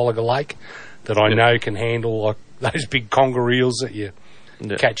go to Wallaga Lake that I know can handle like those big conger eels that you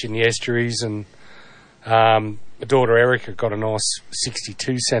catch in the estuaries. And my daughter Erica got a nice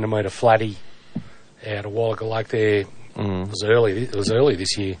 62 centimetre flatty out of Wallaga Lake there. It was early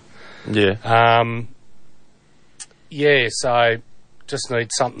this year. Yeah. So just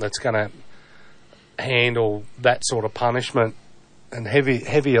need something that's going to handle that sort of punishment, and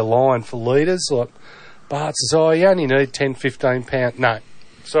heavier line for leaders. Like Bart says, you only need 10, 15 pound. No,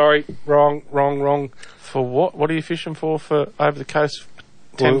 sorry, wrong. For what? What are you fishing for over the coast?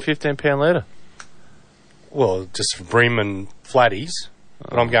 10, 15 pound leader? Well, just for bream and flatties.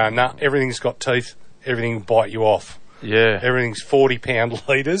 But I'm going, everything's got teeth. Everything will bite you off. Yeah. Everything's 40 pound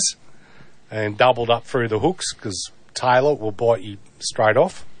leaders and doubled up through the hooks because Taylor will bite you straight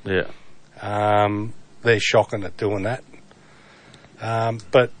off. Yeah. They're shocking at doing that.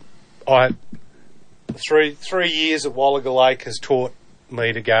 But I 3 years at Wallaga Lake has taught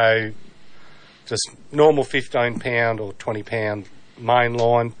me to go just normal 15 pound or 20 pound main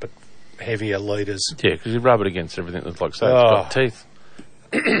line, but heavier leaders. Yeah, because you rub it against everything that's like, say, it's got teeth.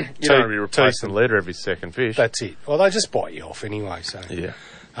 You don't want to be replacing the leader every second fish. That's it. Well, they just bite you off anyway. So yeah.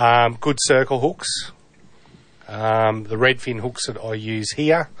 Good circle hooks. The redfin hooks that I use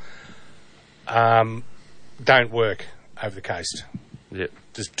here don't work over the coast. Yep.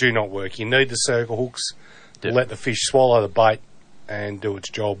 Just do not work. You need the circle hooks to Yep. let the fish swallow the bait and do its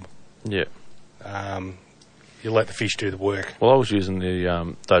job. Yeah. You let the fish do the work. Well, I was using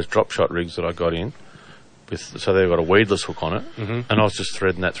the those drop shot rigs that I got in, so they've got a weedless hook on it, and I was just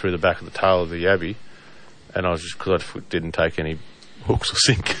threading that through the back of the tail of the yabby, and I was just, because I didn't take any hooks or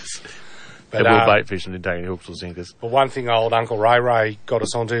sinkers. But we were bait fishing, didn't take any hooks or sinkers. But one thing old Uncle Ray got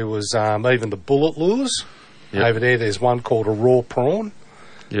us onto was even the bullet lures. Yep. Over there's one called a raw prawn,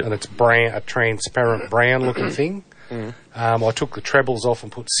 Yep. and it's brown, a transparent brown looking thing. I took the trebles off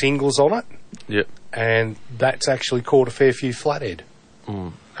and put singles on it. Yep. And that's actually caught a fair few flathead.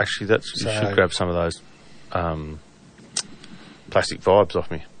 Actually, you should grab some of those plastic vibes off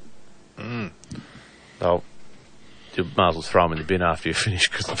me. You might as well throw them in the bin after you finish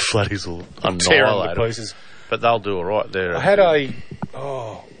because the flatties will Tear them annihilate to them. pieces. But they'll do all right there. I had I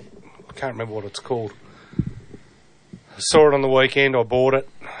can't remember what it's called. I saw it on the weekend. I bought it.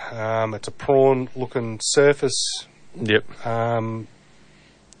 It's a prawn-looking surface Yep.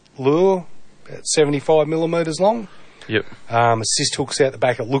 lure, about 75 millimetres long. Yep. Assist hooks out the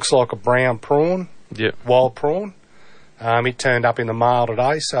back. It looks like a brown prawn, Yep. wild prawn. It turned up in the mail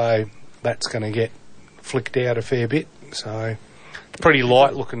today, so that's going to get flicked out a fair bit. So it's a pretty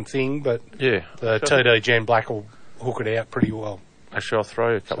light-looking thing, but Yeah. the TD Gen Black will hook it out pretty well. Actually, I'll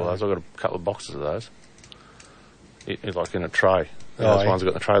throw you a couple of those. I've got a couple of boxes of those. Like in a tray. Oh, Those ones I've got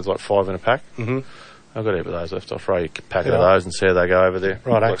in the trays, like 5 in a pack. Mm-hmm. I've got a heap of those left. I'll throw you a packet Yeah. of those and see how they go over there.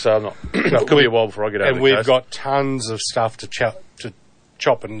 Righto. Like I say, I'm not. It could be a while before I get over And the we've coast. got tons of stuff to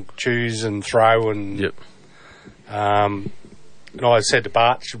chop and choose and throw. And Yep. and I said to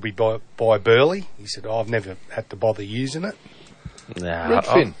Bart, should we buy burley? He said, I've never had to bother using it. Nah.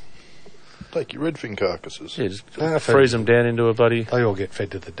 Redfin. Take your redfin carcasses. Yeah, just No, freeze them down into a bloody. They all get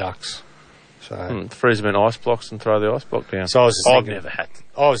fed to the ducks. So, Freeze them in ice blocks and throw the ice block down. so I was just I've thinking, never had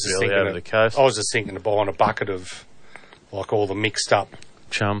I was just really thinking out of the coast. I was just thinking of buying a bucket of like all the mixed up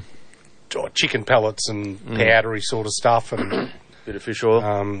chum, chicken pellets and powdery sort of stuff, and bit of fish oil.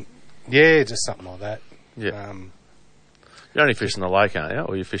 yeah, just something like that. Yeah. You're only fishing the lake, aren't you?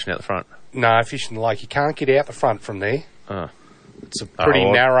 Or you're fishing out the front? No, fishing the lake. You can't get out the front from there. Oh. It's a pretty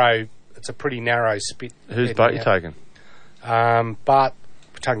Oh, narrow. It's a pretty narrow spit. Whose heading boat you out. taking? Bart,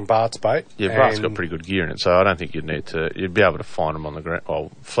 we're taking Bart's boat. Yeah, Bart's and- got pretty good gear in it, so I don't think you'd need to. You'd be able to find them on the ground.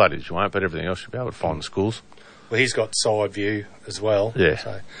 Well, flatties you won't, but everything else you'll be able to find the schools. Well, he's got side view as well. Yeah.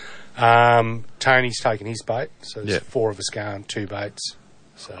 So, Tony's taking his boat, so there's Yeah. 4 of us going, 2 boats.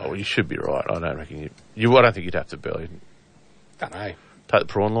 So, Oh, well, you should be right. I don't reckon you. I don't think you'd have to belly. don't know. Take the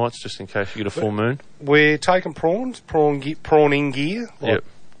prawn lights just in case you get a full moon. We're taking prawns, prawning gear, like Yep.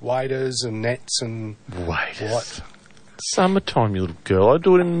 waders and nets and Wait. what. Summertime, you little girl. I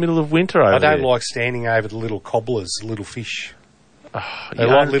do it in the middle of winter over I don't there. like standing over the little cobblers, the little fish. They're you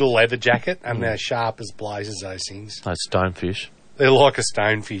like know- little leather jacket, and they're sharp as blazes, those things. Those stonefish. They're like a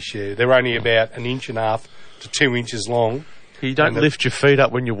stonefish, yeah. They're only about 1.5 to 2 inches long. You don't lift your feet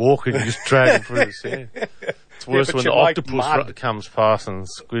up when you're walking, you just drag them through the sand. It's worse but when you the make octopus mud. comes past and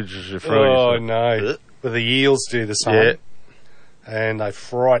squidges you through. Oh, You no. But the eels do the same. Yeah. And they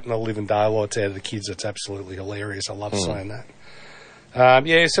frighten the living daylights out of the kids. It's absolutely hilarious. I love saying that.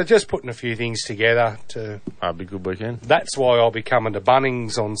 Yeah, so just putting a few things together to... That'd be a good weekend. That's why I'll be coming to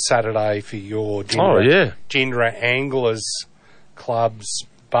Bunnings on Saturday for your Gindra Anglers Club's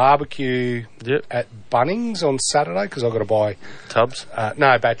barbecue Yep. at Bunnings on Saturday, because I've got to buy... Tubs.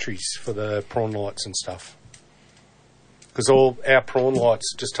 no, batteries for the prawn lights and stuff. Because all our prawn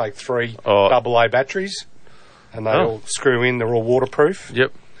lights just take 3 AA batteries, and they all screw in. They're all waterproof.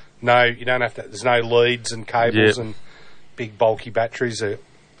 Yep. No, you don't have to. There's no leads and cables Yep. and big bulky batteries. They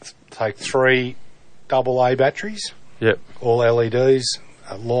take 3 AA batteries. Yep. All LEDs,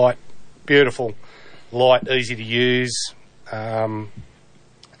 light, beautiful, light, easy to use.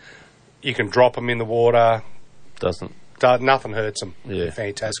 You can drop them in the water. Nothing hurts them. Yeah. They're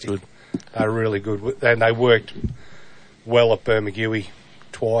fantastic. Good. They're really good, and they worked well at Bermagui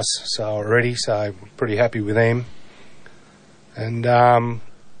twice already, so pretty happy with them. And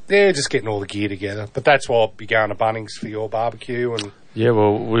yeah, just getting all the gear together. But that's why I'll be going to Bunnings for your barbecue. And Yeah,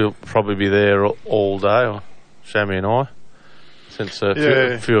 well, we'll probably be there all day, or Shammy and I, since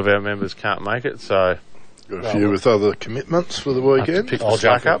a few of our members can't make it. So Got a few with other commitments for the weekend. pick I'll the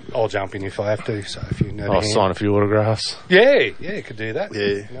slack up. I'll jump in if I have to. So if you know, I'll sign a few autographs. Yeah, could do that. Yeah.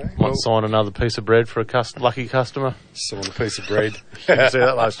 You know, Might sign another piece of bread for a lucky customer. sign a piece of bread. You can see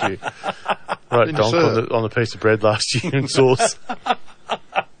that last year. Right, Didn't donk see on the piece of bread last year in sauce.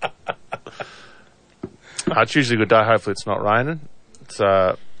 It's usually a good day. Hopefully it's not raining. It's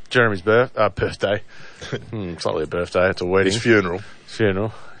Jeremy's birthday. It's not really a birthday. It's a wedding. His funeral.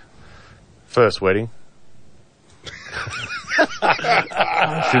 Funeral. First wedding.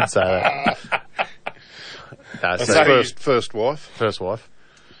 I should say that. No, That's so his first wife. first wife.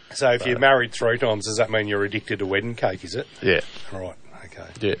 So if you're married 3 times, does that mean you're addicted to wedding cake, is it? Yeah. Right, okay.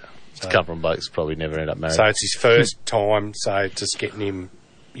 Yeah. It's a couple of blokes probably never end up married. So it's his first time, so just getting him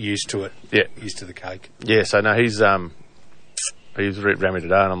used to it. Yeah. Used to the cake. Yeah, so no, he's around me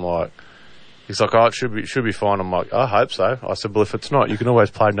today, and I'm like, he's like, oh, it should be fine. I'm like, I hope so. I said, well, if it's not, you can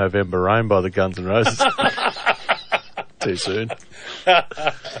always play November Rain by the Guns N' Roses. Too soon.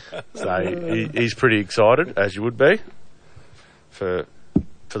 So he's pretty excited, as you would be, for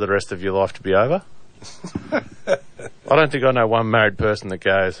the rest of your life to be over. I don't think I know one married person that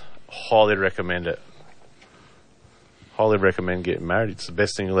goes, highly recommend it. Highly recommend getting married. It's the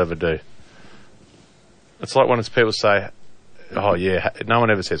best thing you'll ever do. It's like when people say, "Oh yeah," no one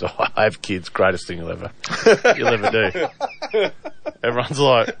ever says, "Oh, I have kids." Greatest thing you'll ever do. Everyone's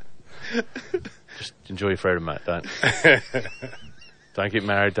like, "Just enjoy your freedom, mate. Don't get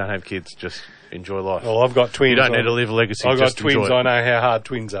married. Don't have kids. Just enjoy life." Well, I've got twins. You don't need to leave a legacy. I've got just twins. enjoy it. I know how hard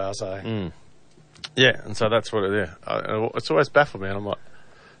twins are. So Yeah, and so that's what it is. It's always baffled me, and I'm like,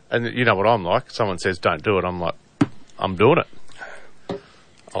 and you know what I'm like. Someone says don't do it. I'm like, I'm doing it.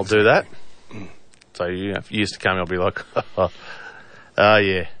 I'll do that. So years to come, I'll be like, oh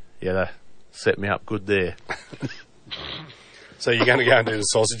yeah, they set me up good there. So you're going to go and do the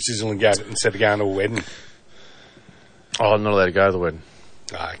sausage sizzle and go instead of going to a wedding? Oh, I'm not allowed to go to the wedding.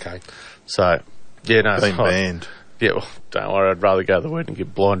 Oh, okay. So yeah, no, Been banned. Yeah, well, don't worry. I'd rather go to the wedding,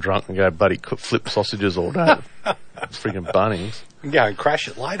 get blind drunk, and go flip sausages all day. Freaking Bunnings. You can go and crash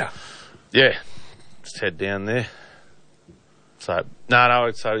it later. Yeah, just head down there. So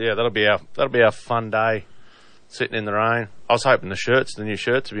so yeah, that'll be our fun day, sitting in the rain. I was hoping the new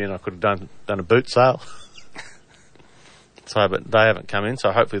shirts would be in. I could have done a boot sale. So, but they haven't come in.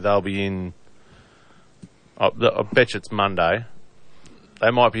 So hopefully they'll be in. I bet you it's Monday.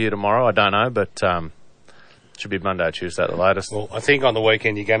 They might be here tomorrow. I don't know, but should be Monday or Tuesday at the latest. Well, I think on the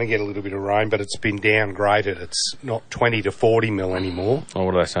weekend you're going to get a little bit of rain, but it's been downgraded. It's not 20 to 40 mil anymore. Oh,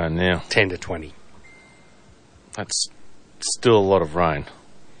 what are they saying now? 10 to 20. That's still a lot of rain.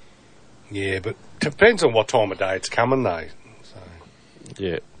 Yeah, but depends on what time of day it's coming, though. So.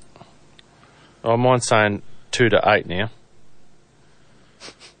 Yeah. Oh, mine's saying 2 to 8 now.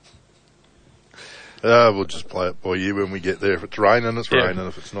 We'll just play it by you when we get there. If it's raining, it's raining.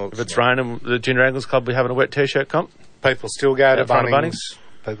 If it's not, if it's raining, the Ginger Anglers Club will be having a wet t-shirt comp. People still go to front of Bunnings.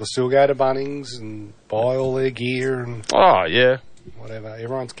 People still go to Bunnings and buy all their gear and Oh yeah, whatever.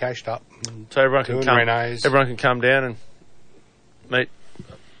 Everyone's cashed up. so everyone can Doing come. Renee's. Everyone can come down and meet.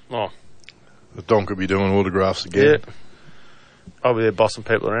 Oh the Donk will be doing autographs again. yeah, I'll be there bossing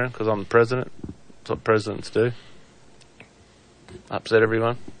people around because I'm the president. That's what presidents do. Upset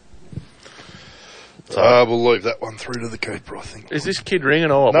everyone. So, We'll leave that one through to the keeper, I think. is this kid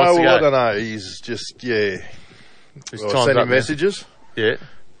ringing or what? No, What's the well, I go? don't know. He's just, His Well, time's sending up now. messages. Yeah,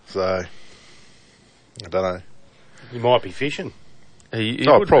 So, I don't know. You might be fishing. he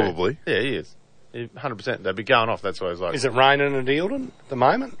Oh, would be. probably. Yeah, he is. 100%. They'd be going off. That's why he's like. Is it raining at Eildon at the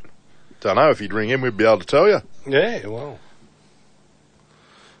moment? Don't know. If you'd ring him, we'd be able to tell you. Yeah, well.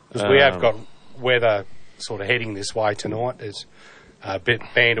 Because we have got weather sort of heading this way tonight. There's a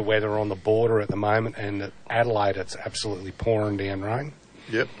band of weather on the border at the moment, and at Adelaide it's absolutely pouring down rain.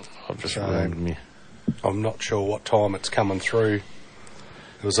 Yep. I've just So- remembered me. I'm not sure what time it's coming through.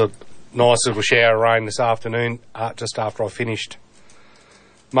 It was a nice little shower of rain this afternoon, just after I finished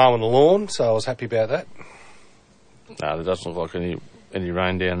mowing the lawn, so I was happy about that. No, there doesn't look like any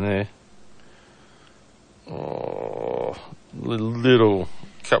rain down there. Oh,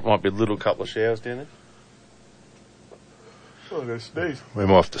 might be a little couple of showers down there. Oh, I'm going to sneeze. We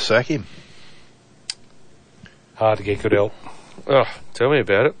might have to sack him. Hard to get good help. Oh, tell me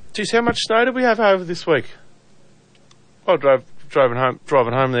about it. Geez, how much snow did we have over this week? I driving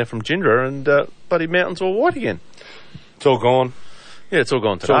home there from Gindra, and bloody mountains all white again. It's all gone. Yeah, it's all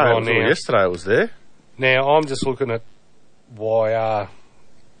gone today. all gone It was all now. yesterday it was there. Now, I'm just looking at YR.NO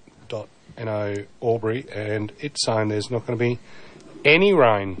Albury, and it's saying there's not going to be any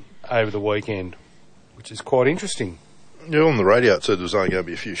rain over the weekend, which is quite interesting. Yeah, on the radio it said there was only going to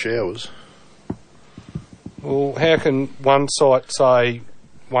be a few showers. Well, how can one site say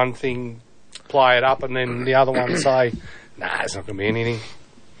one thing, play it up, and then the other one say, nah, there's not going to be anything?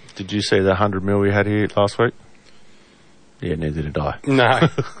 Did you see the 100 mil we had here last week? Yeah, neither did I. No.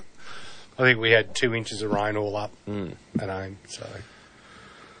 I think we had 2 inches of rain all up at home, so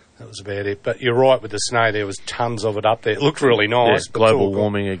that was about it. But you're right with the snow, there was tons of it up there. It looked really Yeah, nice. but it's global all gone.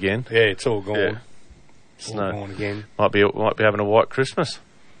 warming again. Yeah, it's all gone. Yeah. It's all Snow. gone again. Might be having a white Christmas.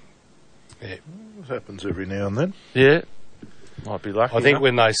 Yeah. It happens every now and then. Yeah. Might be lucky. I think huh?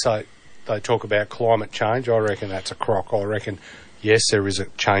 when they talk about climate change, I reckon that's a crock. I reckon, yes, there is a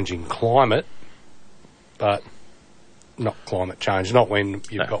changing climate, but not climate change. Not when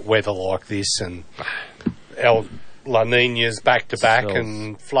you've got weather like this and La Nina's back to back Sells.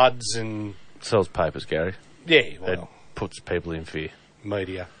 and floods and sells papers, Gary. yeah, It well, puts people in fear.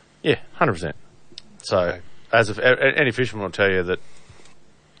 media. Yeah, 100%. So, Okay. as if any fisherman will tell you that.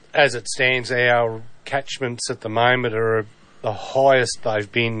 As it stands, our catchments at the moment are the highest they've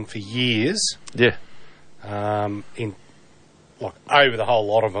been for years. Yeah. In like over the whole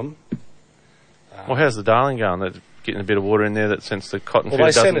lot of them. Well, how's the Darling going? That getting a bit of water in there that since the cotton Well, field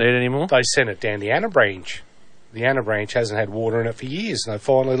they doesn't sent need it- anymore. They sent it down the Anna Branch. The Anna Branch hasn't had water in it for years, and they're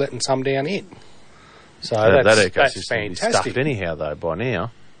finally letting some down in. So that that's ecosystem is fantastic. stuffed anyhow, though, by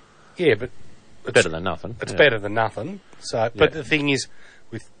now. Yeah, but it's Better than nothing. It's Yeah. better than nothing. So, but the thing is,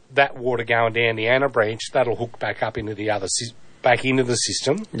 with that water going down the Anna Branch, that'll hook back up into the back into the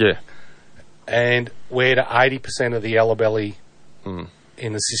system, Yeah. and where to 80% of the yellow belly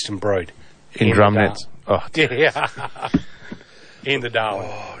in the system breed In the drum Dar- nets. Oh, Yeah, in the Darling.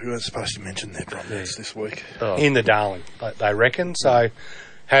 Oh, you weren't supposed to mention their drum nets this week. oh. In the Darling, they reckon. So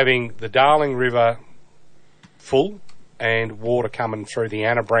having the Darling River full and water coming through the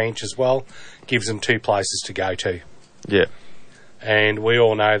Anna Branch as well gives them two places to go to. Yeah. And we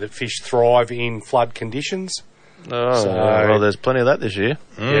all know that fish thrive in flood conditions. Oh, So- well, there's plenty of that this year.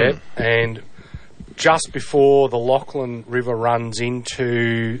 Yeah, and just before the Lachlan River runs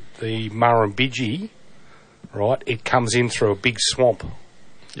into the Murrumbidgee, right, it comes in through a big swamp.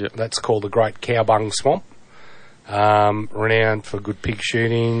 Yep. That's called the Great Cowbung Swamp, renowned for good pig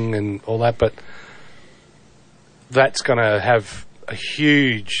shooting and all that, but that's going to have a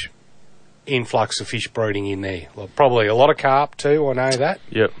huge influx of fish breeding in there. Well, probably a lot of carp too, I know that.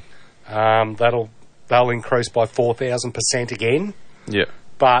 Yep. They'll increase by 4,000% again, Yep.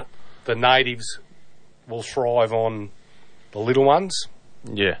 but the natives will thrive on the little ones,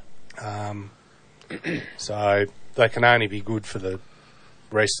 Yeah. so they can only be good for the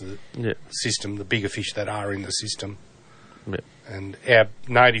rest of the Yeah. system, the bigger fish that are in the system. Yep. And our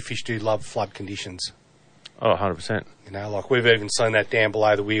native fish do love flood conditions. Oh, 100%. You know, like we've even seen that down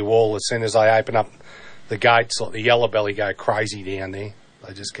below the weir wall. As soon as they open up the gates, like the yellow belly go crazy down there.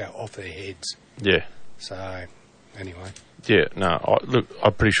 They just go off their heads. Yeah. So, anyway. Yeah, no, look,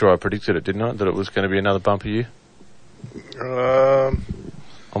 I'm pretty sure I predicted it, didn't I? That it was going to be another bumper year on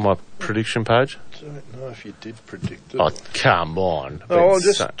my prediction page. Don't know if you did predict it. Oh, come on. Oh, I'm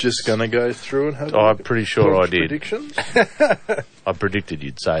Been just going to go through and have. I'm pretty sure I did. Predictions. I predicted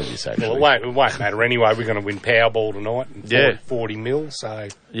you'd say this, actually. Well, it won't matter anyway. We're going to win Powerball tonight. And Yeah. 40 mil, so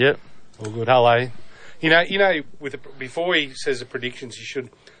Yep. all good. Hello. You know, before he says the predictions, you should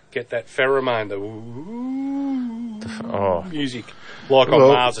get that pheromone, the Oh, music, like on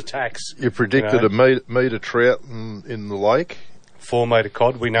Well, Mars Attacks. You predicted You know. a metre trout in the lake 4 metre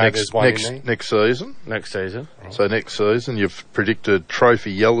cod. We know there's one in there. next season. next season. So next season, you've predicted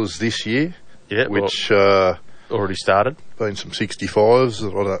trophy yellers this year, Yeah, which already started. been some 65s.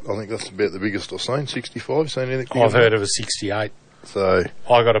 I think that's about the biggest I've seen. 65. Seen anything? bigger I've than heard of a 68. that? So,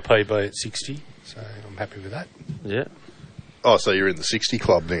 I got a PB at 60, so I'm happy with that. Yeah. so you're in the 60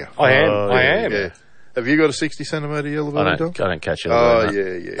 club now. I am. Oh, I yeah, am. Yeah. Have you got a 60 centimetre yellow I belly don't dog? catch it. Oh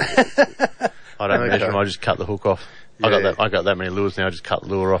mate. yeah. I don't Okay. measure them. I just cut the hook off. Yeah. I got that many lures now. I just cut the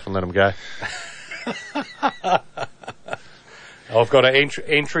lure off and let them go. I've got an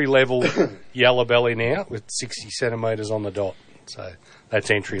entry level yellow belly now with 60 centimetres on the dot, so that's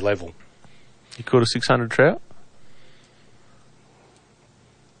entry level. You caught a 600 trout?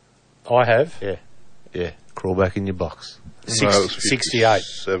 I have Yeah. Yeah. Crawl back in your box. No, it was 68.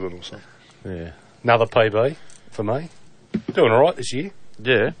 57 or something. Yeah. Another PB for me. Doing all right this year.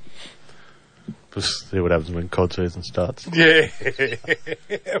 Yeah. Just see what happens when cod season starts. Yeah,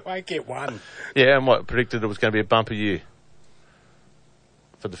 won't get one. Yeah, and what predicted it was going to be a bumper year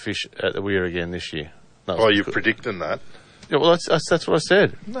for the fish at the weir again this year. That was Oh, you're good. predicting that? Yeah, well, that's what I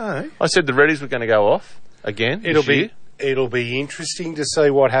said. No. I said the reddies were going to go off again. this year. It'll be interesting to see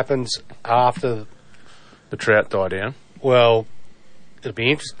what happens after. The trout die down. Well, it'll be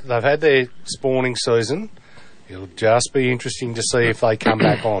interesting. They've had their spawning season. It'll just be interesting to see if they come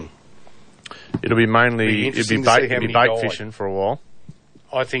back on. It'll be mainly It'd be it'd be interesting to see how bait many bait die. fishing for a while.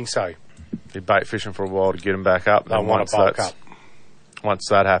 I think so. Be bait fishing for a while to get them back up. They'll and want to bulk up. Once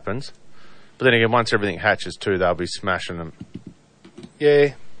that happens, but then again, once everything hatches too, they'll be smashing them.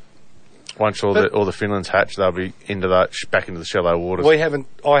 Yeah, Once all the finlands hatch, they'll be into that back into the shallow waters. I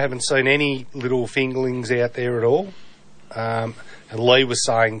haven't seen any little fingerlings out there at all. And Lee was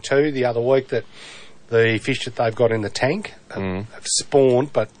saying too the other week that the fish that they've got in the tank have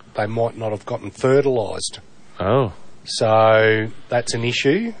spawned, but they might not have gotten fertilised. Oh, So that's an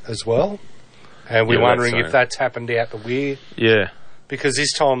issue as well. And we're Yeah, wondering that's if that's happened out the weir. yeah, Because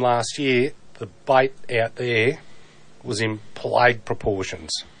this time last year, the bait out there was in plague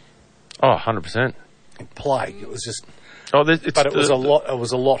proportions. oh, 100%. Plague. It was just, Oh, but it was a lot. It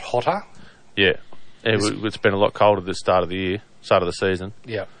was a lot hotter. Yeah, it's been a lot colder this start of the season.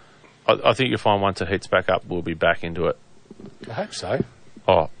 Yeah, I think you'll find once it heats back up, we'll be back into it. I hope so.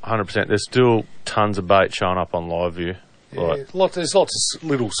 Oh, 100%. There's still tons of bait showing up on live view Like, there's lots of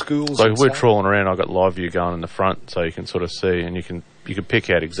little schools. like and we're stuff. trawling around, I've got live view going in the front, so you can sort of see, and you can pick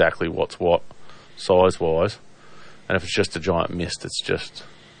out exactly what's what, size-wise. And if it's just a giant mist, it's just...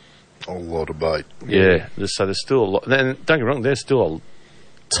 A lot of bait. Yeah, so there's still a lot... And don't get me wrong, there's still a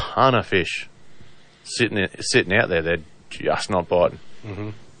ton of fish sitting out there. They're just not biting.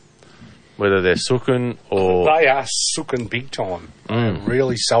 Mm-hmm. Whether they're sucking or... They are sucking big time. They're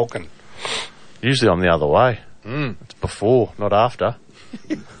really sulking. Usually I'm the other way. It's before, not after.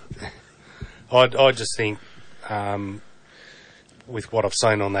 I just think, with what I've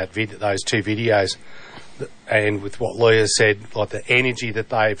seen on those two videos, and with what Leah said, like the energy that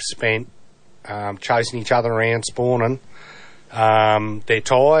they've spent chasing each other around, spawning, they're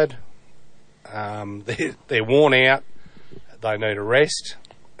tired, they're worn out, they need a rest,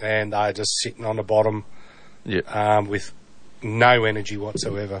 and they're just sitting on the bottom with no energy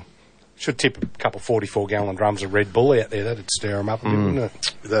whatsoever. Should tip a couple 44-gallon drums of Red Bull out there. That'd stir them up a bit, wouldn't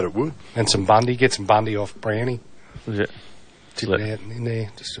it? That it would. And some Bundy. Get some Bundy off Brownie. Yeah. Tip it out in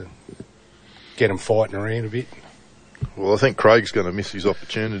there just to get them fighting around a bit. Well, I think Craig's going to miss his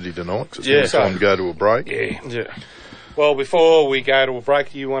opportunity tonight because it's Yeah. time to go to a break. Yeah. Well, before we go to a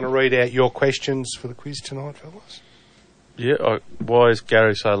break, do you want to read out your questions for the quiz tonight, fellas? Yeah, why is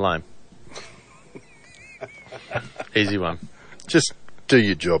Gary so lame? Easy one. Just do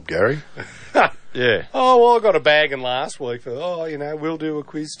your job, Gary. Yeah. Oh, well, I got a bagging last week for, we'll do a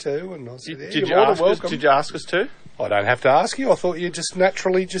quiz too. And I said, Did you ask us to? I don't have to ask you. I thought you'd just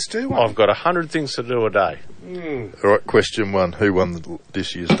naturally just do one. I've got 100 things to do a day. All right, question one. Who won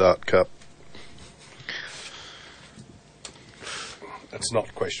this year's Dart Cup? That's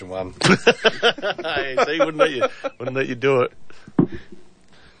not question one. Hey, see, wouldn't let you do it.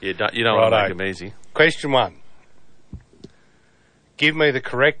 You don't want to make them easy. Question one. Give me the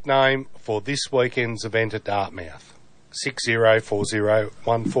correct name for this weekend's event at Dartmouth.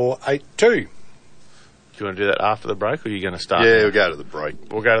 60401482. Do you want to do that after the break, or are you going to start? Yeah, now? we'll go to the break.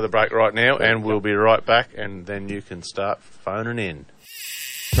 We'll go to the break right now, and we'll be right back, and then you can start phoning in.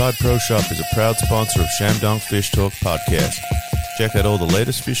 Tide Pro Shop is a proud sponsor of ShamDonk Fishtalk podcast. Check out all the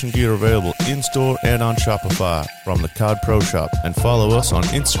latest fishing gear available in-store and on Shopify from the Card Pro Shop, and follow us on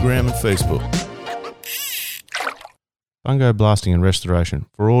Instagram and Facebook. Fungo Blasting and Restoration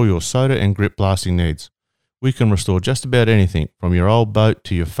for all your soda and grip blasting needs. We can restore just about anything from your old boat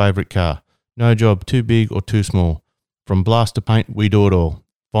to your favourite car. No job too big or too small. From blast to paint, we do it all.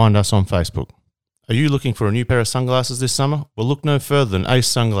 Find us on Facebook. Are you looking for a new pair of sunglasses this summer? Well, look no further than Ace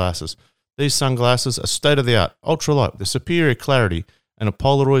Sunglasses. These sunglasses are state-of-the-art, ultralight with superior clarity and a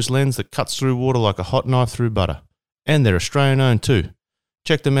Polaroid lens that cuts through water like a hot knife through butter. And they're Australian-owned too.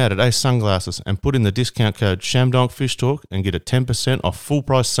 Check them out at Ace Sunglasses and put in the discount code ShamDonk Fishtalk and get a 10% off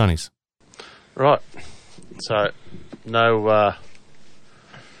full-price sunnies. Right. So, no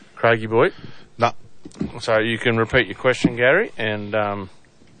Craigie boy? No. So you can repeat your question, Gary, and... Who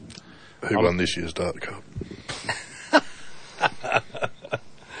won this year's Dart Cup?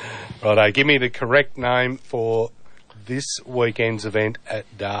 Righto, give me the correct name for this weekend's event at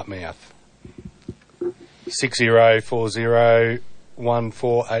Dartmouth.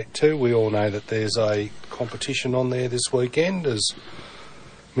 60401482. We all know that there's a competition on there this weekend, as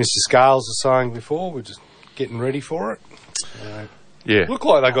Mr. Scales was saying before. We're just getting ready for it. Yeah. Look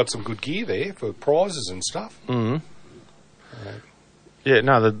like they got some good gear there for prizes and stuff. Mm-hmm. Yeah,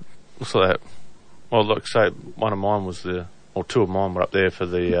 no, looks like that. Well, like say, one of mine was two of mine were up there for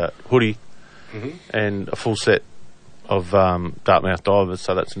the hoodie and a full set of Dartmouth divers,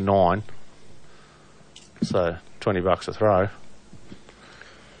 so that's 9. So $20 a throw,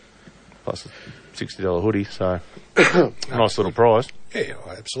 plus a $60 hoodie. So nice little prize. Yeah,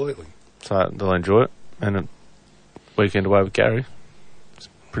 absolutely. So they'll enjoy it, and a weekend away with Gary. It's a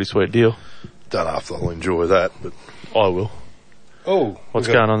pretty sweet deal. Don't know if they'll enjoy that, but I will. Oh, what's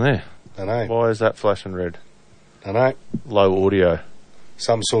going on there? I know. Why is that flashing red? I know. Low audio.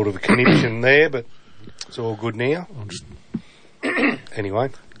 Some sort of a connection there, but it's all good now. I'll just anyway,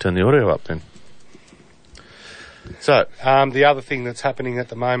 turn the audio up then. So, the other thing that's happening at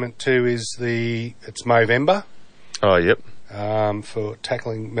the moment too is it's Movember. Oh, yep. For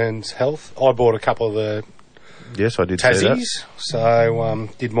tackling men's health. I bought a couple of the yes, I did Tassies, see that. So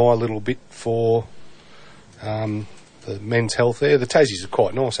did my little bit for the men's health there. The Tassies are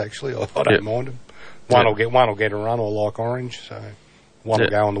quite nice actually. I don't mind them. One will get a run. I like orange, so one will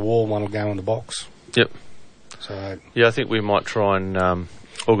go on the wall, one will go in the box. Yep. So yeah, I think we might try and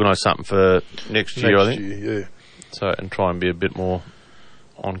organise something for next year. I think. Yeah. So and try and be a bit more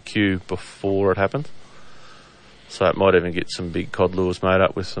on cue before it happens. So it might even get some big cod lures made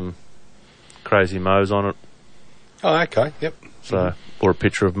up with some crazy mows on it. Oh, okay. Yep. So, or a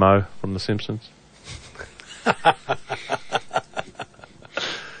picture of Mo from The Simpsons.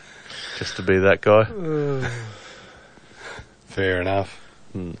 Just to be that guy. Fair enough.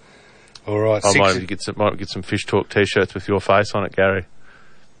 All right. I might get some Fish Talk T-shirts with your face on it, Gary.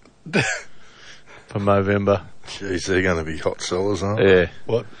 For Movember. Jeez, they're going to be hot sellers, aren't they?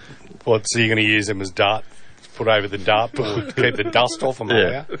 Yeah. What's he going to use them as dart? Put over the dart to keep the dust off them.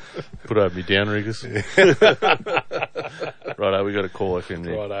 Yeah. Put over me downriggers. Righto, we got a call if in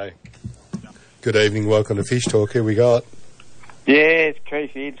there. Righto. Good evening. Welcome to Fish Talk. Here we got. Yeah, it's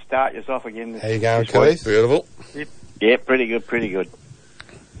Keith here to start us off again. How you going, Keith? Beautiful. Yeah, pretty good.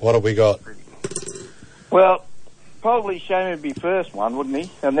 What have we got? Well, probably Shane would be first one, wouldn't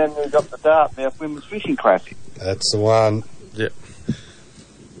he? And then we've got the Dartmouth Women's Fishing Classic. That's the one. Yep.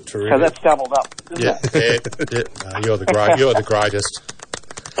 Terrific. So that's doubled up, isn't it? Yeah. You're the greatest.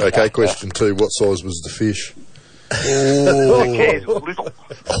 Okay, question 2. What size was the fish? Who cares? Little.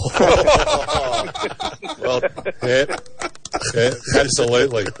 Well, yeah,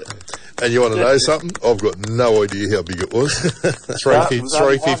 absolutely. And you want to know something? I've got no idea how big it was.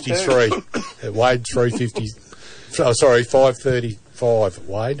 353. It weighed 350. Oh, sorry, 535 it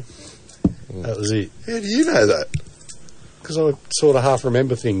weighed. That was it. How do you know that? Because I sort of half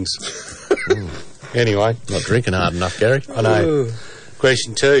remember things. Anyway. Not drinking hard enough, Gary. I know.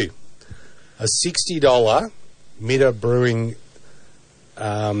 Question 2. A $60 Midder Brewing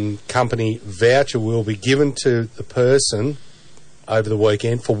Company voucher will be given to the person over the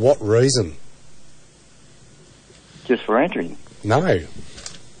weekend. For what reason? Just for entering? No.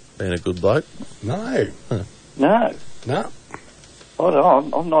 Being a good bloke? No. No. No.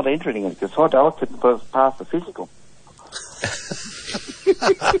 I'm not entering it because I couldn't pass the physical.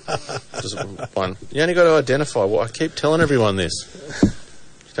 Just one. You only got to identify. I keep telling everyone this. You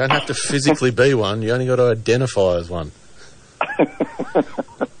don't have to physically be one. You only got to identify as one.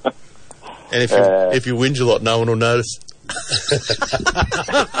 And if you whinge a lot, no one will notice.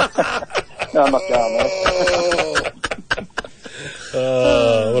 No, I'm not going there.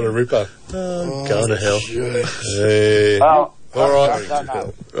 Oh, what a ripper. Going to hell. Hey. Oh, all right.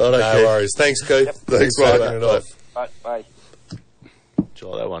 No. No worries. Thanks, Keith. Yep. Thanks, for mate. taking it off. Bye. Did you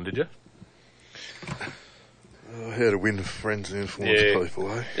like that one, did you? How to win friends and influence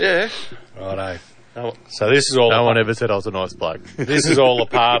people, eh? Yeah. Righto. No, So this is all. no one ever said I was a nice bloke. This is all a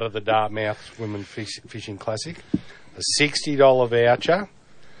part of the Dartmouth Women Fishing Classic. A $60 voucher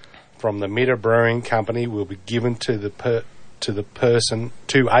from the Midder Brewing Company will be given to a person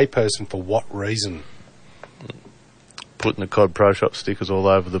for what reason? Putting the Cod Pro Shop stickers all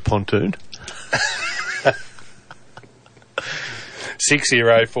over the pontoon.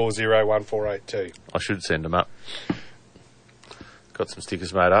 60401482. I should send them up. Got some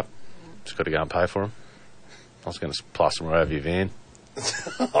stickers made up. Just got to go and pay for them. I was going to plaster them over your van.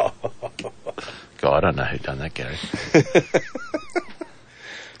 God, I don't know who done that, Gary.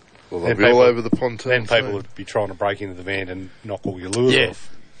 Well, they'll be all over the pontoon. Then people would be trying to break into the van and knock all your lures off.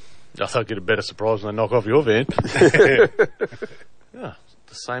 I thought I'd get a better surprise when they knock off your van. Yeah,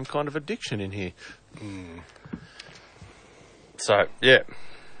 the same kind of addiction in here. So, yeah.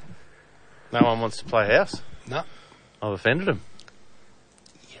 No one wants to play house. No. I've offended them.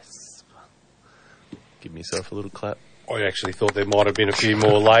 Yes. Give myself a little clap. I actually thought there might have been a few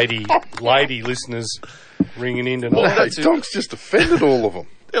more lady listeners ringing in tonight. Well, hey, Donk's just offended all of them.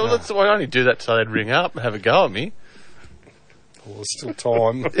 Yeah, well, I only do that so they'd ring up and have a go at me. Well, there's still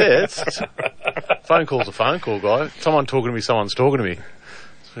time. Yeah, phone call's a phone call, guy. Someone talking to me, someone's talking to me.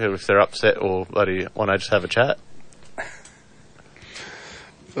 So if they're upset or bloody want to just have a chat.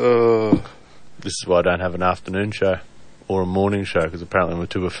 This is why I don't have an afternoon show or a morning show, because apparently we're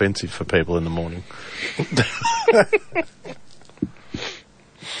too offensive for people in the morning.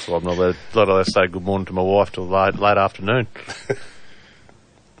 So I'm not allowed to say good morning to my wife till late afternoon.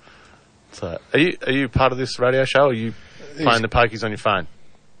 So, are you part of this radio show, or are you playing the pokies on your phone?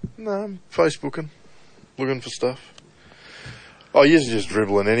 No, I'm Facebooking, looking for stuff. I usually just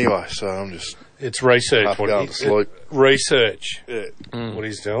dribbling anyway, so I'm just... It's research. Half going to sleep. Research. Yeah. What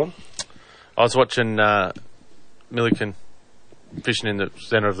he's doing. I was watching Milliken fishing in the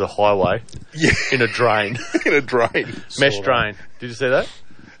centre of the highway in a drain. In a drain. Mesh drain. Did you see that?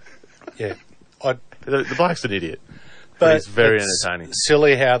 Yeah. The bloke's an idiot. But it's very entertaining.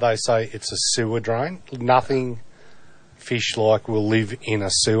 Silly how they say it's a sewer drain. Nothing fish-like will live in a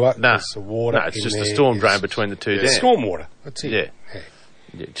sewer. No, the water it's just a storm drain between the two dams. Storm water. That's it. Yeah,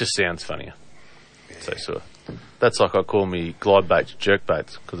 it just sounds funnier. So sort of. That's like I call me glide baits jerk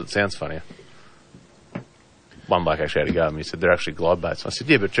baits, because it sounds funnier. One bloke actually had to go at me. He said they're actually glide baits. I said,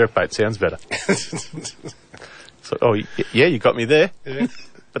 yeah, but jerk bait sounds better. So, yeah, you got me there. Yeah.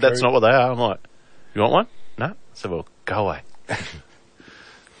 But that's not what they are. I'm like, you want one? No? So, well, go away.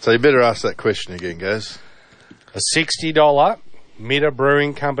 So you better ask that question again, Gaz. A $60 Mitta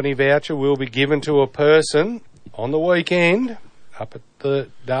Brewing Company voucher will be given to a person on the weekend up at the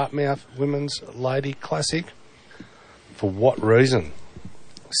Dartmouth Women's Lady Classic. For what reason?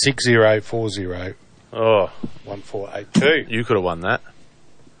 6040 Oh, 1482. you could have won that.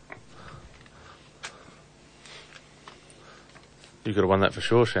 You could have won that for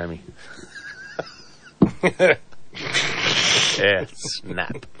sure, Shammy. Yeah,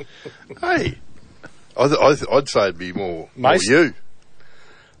 snap. Hey, I'd say it'd be more you.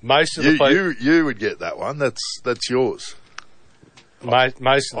 Most of the people, You would get that one. That's yours.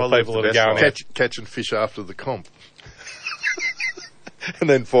 most of the people that are going out, Catching fish after the comp. And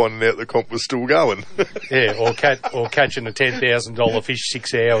then finding out the comp was still going. yeah, or catching a $10,000 fish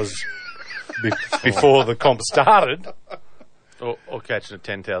 6 hours before the comp started. Or catching a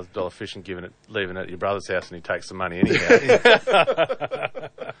 $10,000 fish and leaving it at your brother's house, and he takes the money anyhow.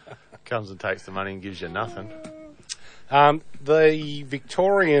 Comes and takes the money and gives you nothing. The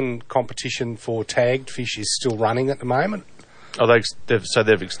Victorian competition for tagged fish is still running at the moment. Oh,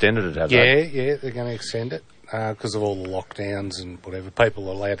 they've extended it, have they? Yeah, they're going to extend it because of all the lockdowns and whatever. People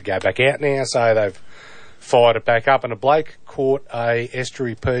are allowed to go back out now, so they've fired it back up. And a bloke caught a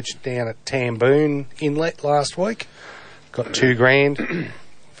estuary perch down at Tamboon Inlet last week. Got $2,000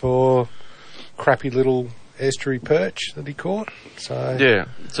 for crappy little estuary perch that he caught. So Yeah.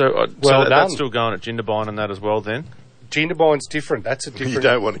 So Well done. that's still going at Jindabyne and that as well then? Jindabyne's different. That's a different. You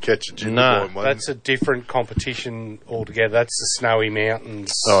don't want to catch a Jindabyne one. That's a different competition altogether. That's the Snowy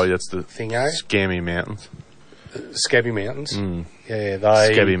Mountains. Oh, that's the thingo. Scammy Mountains. Scabby Mountains. Yeah,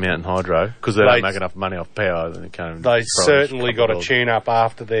 Scabby Mountain Hydro. Because they don't make enough money off power. Then they certainly got a tune-up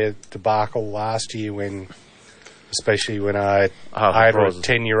after their debacle last year especially when a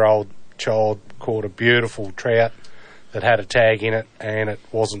 10-year-old child caught a beautiful trout that had a tag in it and it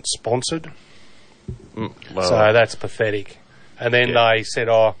wasn't sponsored. So that's pathetic. And then they said,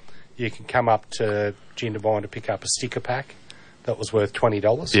 you can come up to Jindabyne to pick up a sticker pack that was worth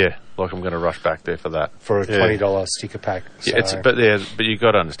 $20. Yeah, like I'm going to rush back there for that. For a $20 sticker pack. So. Yeah, but you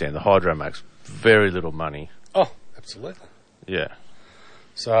got to understand, the hydro makes very little money. Oh, absolutely. Yeah.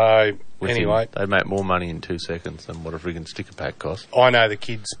 So, anyway. They make more money in 2 seconds than what a friggin' sticker pack costs. I know the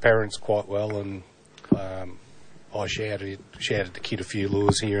kid's parents quite well, and I shouted the kid a few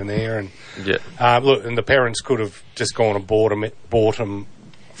lures here and there. And look, and the parents could have just gone and bought them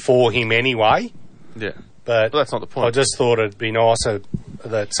for him anyway. Yeah. But that's not the point. I just thought it'd be nicer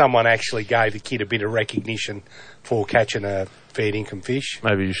that someone actually gave the kid a bit of recognition for catching a fair income fish.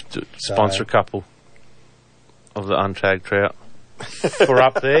 Maybe you should sponsor a couple of the untagged trout. For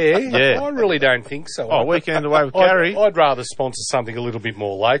up there? Yeah. I really don't think so. Oh, weekend away with Gary. I'd rather sponsor something a little bit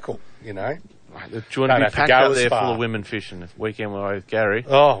more local, you know. Do you want to be packed out there full of women fishing weekend away with Gary?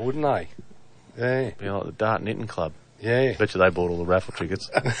 Oh, wouldn't they? Yeah. Be like the Dart Knitting Club. Yeah. Bet you they bought all the raffle tickets.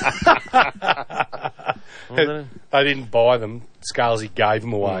 They didn't buy them. Scalzi gave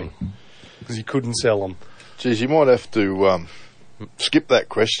them away because he couldn't sell them. Geez, you might have to skip that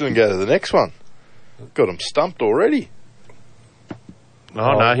question and go to the next one. Got him stumped already.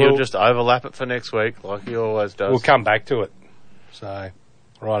 Oh, no, he'll just overlap it for next week like he always does. We'll come back to it. So,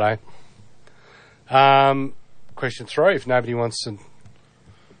 righto. Question 3, if nobody wants to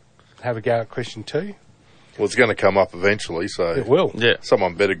have a go at question 2. Well, it's going to come up eventually, so... It will. Yeah.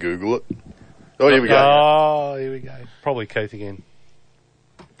 Someone better Google it. Oh, here we go. Oh, here we go. Probably Keith again.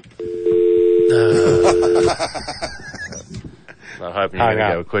 I'm hoping you're going to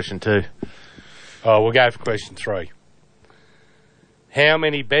go with question 2. Oh, we'll go for question 3. How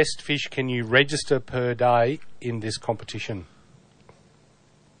many best fish can you register per day in this competition?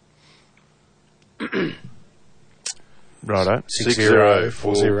 Righto.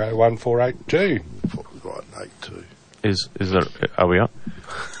 60401482. Right, 82. Is there? Are we up?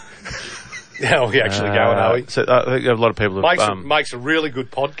 Yeah, we actually going, are we? So I think a lot of people have, makes a really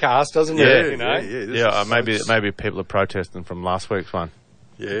good podcast, doesn't it? You know? Maybe people are protesting from last week's one.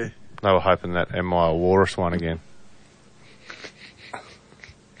 Yeah. They were hoping that am I a walrus one again.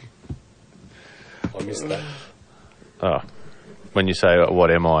 I missed that. Oh, when you say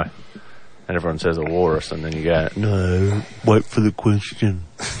what am I, and everyone says a walrus, and then you go, no, wait for the question.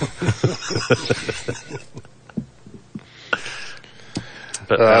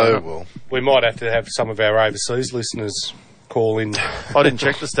 But well, we might have to have some of our overseas listeners call in. I didn't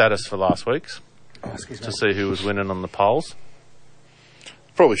check the status for last week's to see who was winning on the polls.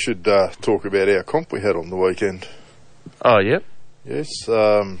 probably should talk about our comp we had on the weekend. Oh, yep. Yes.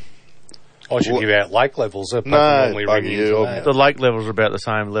 I should give out lake levels. They're No, normally bugger ringing you. for that. The lake levels are about the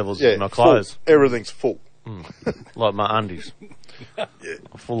same levels Yeah, as my clothes. full. Everything's full. Like my undies. Yeah.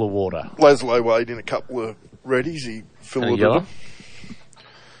 Full of water. Laszlo weighed in a couple of reddies. He filled And a it yellow? up.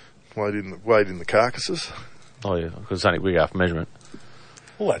 Weighed in the carcasses. Oh, yeah, because it's only big half measurement.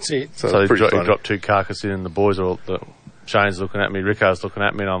 Well, that's it. So, So he, it's pretty he funny. dropped 2 carcasses in, and the boys are all... Shane's looking at me, Rico's looking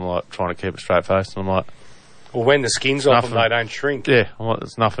at me, and I'm like trying to keep a straight face, and I'm like, Well, when the skin's off them, nothing. they don't shrink. yeah, I'm like,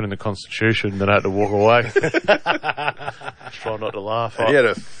 there's nothing in the Constitution, then I had to walk away. Try not to laugh. And he had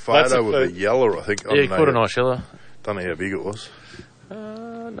a photo with a first. yeller, I think. I Yeah, don't he know caught a how- nice yellow. Don't know how big it was.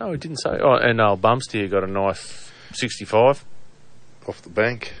 No, he didn't say. Oh, and Bumsteer got a nice 65. Off the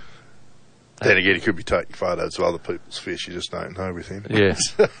bank. Then again, he could be taking photos of other people's fish. You just don't know with him. Yeah.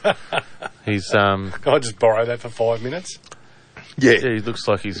 He's, Can I just borrow that for 5 minutes? Yeah. yeah, he looks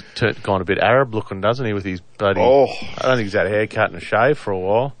like he's gone a bit Arab looking, doesn't he, with his bloody... Oh, I don't think he's had a haircut and a shave for a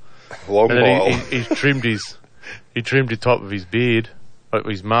while. long And while. then he's trimmed the top of his beard,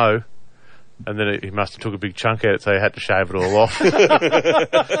 his mow, and then he must have took a big chunk out, so he had to shave it all off. So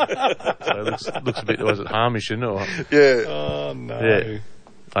it looks a bit, was it Hamish, isn't it? Or, Yeah. Oh, no. Yeah.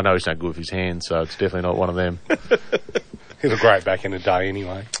 I know he's not good with his hands, so it's definitely not one of them. He looked great back in the day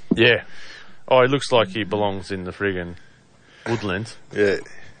anyway. Yeah. Oh, he looks like he belongs in the friggin' woodland. Yeah.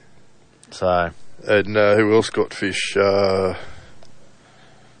 So, And who else got fish? Laz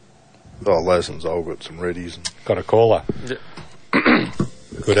and Zol got some reddies. And Got a caller.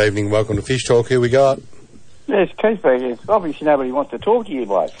 Good evening, welcome to Fish Talk. Here we got. Yes, Keith back here. Obviously nobody wants to talk to you,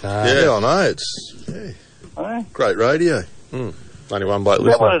 bloke. yeah, I know. It's Eh? great radio. only one bloke Is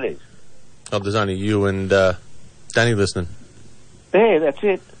that what listening. it is? Oh, there's only you and Danny listening. There, that's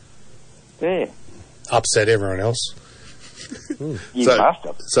it. There. Upset everyone else. You So- must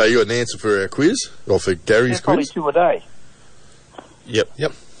have. So you got an answer for our quiz? Or for Gary's There's probably quiz? 2 a day. Yep.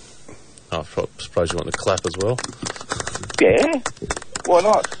 I suppose you want the clap as well. Yeah. Why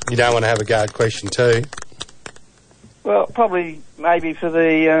not? You don't want to have a go at question 2. Well, probably maybe for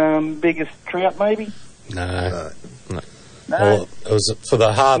the biggest trout, maybe. No. No. Well, it was for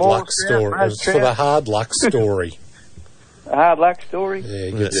the hard Small luck trout, story. It red was for trout. the hard luck story. A hard luck story. Yeah,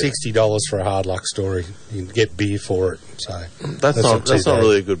 you get $60 for a hard luck story. You can get beer for it. So That's not too bad.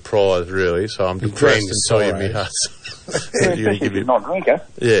 really a good prize, really. So I'm Grand depressed until you sorrow. me heart. Especially if you're not a drinker.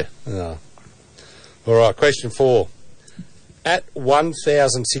 Yeah. No. All right, question 4. At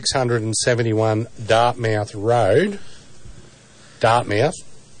 1671 Dartmouth Road, Dartmouth,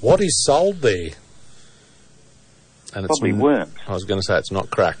 what is sold there? And it's Probably worms. I was going to say it's not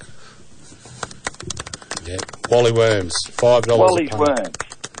crack. Yeah, Wally worms, $5 Wally's a punnet. worms.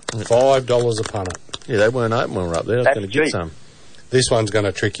 $5 a punnet. Yeah, they weren't open when we were up there. I was That's going to get cheap. some. This one's going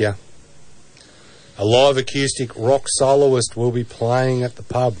to trick you. A live acoustic rock soloist will be playing at the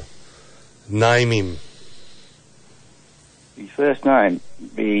pub. Name him. His first name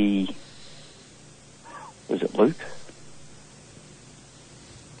be... Was it Luke?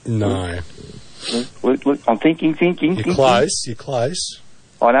 No. Luke. I'm thinking. You're close. You're close.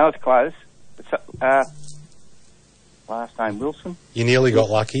 I know it's close. It's, last name Wilson. You nearly got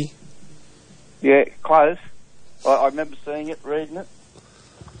lucky. Yeah, close. I remember seeing it, reading it.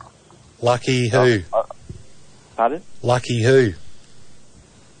 Lucky who? Pardon? Lucky who?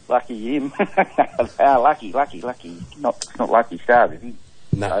 Lucky him. Lucky. Not Lucky Star, is he?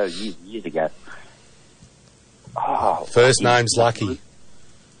 No. Oh, years ago. Oh, First name's Lucky.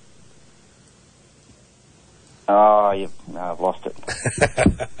 Oh, no, I've lost it.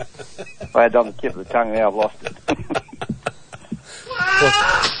 I had it on the tip of the tongue, now I've lost it.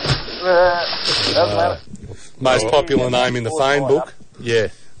 Doesn't matter. Most popular name in the phone book. Yeah.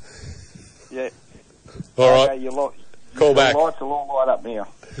 Yeah. All right. Okay, Call back. The lights will all light up now.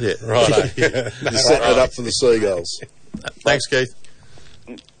 Yeah. Right. You're setting it up for the seagulls. Thanks, Keith.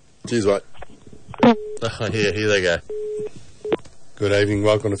 Cheers, mate. Oh, yeah, here they go. Good evening.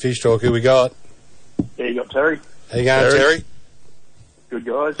 Welcome to Fish Talk. Who we got? Yeah, you got Terry. How you going, Terry? Good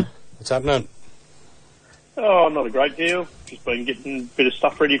guys. What's happening? Oh, not a great deal. Just been getting a bit of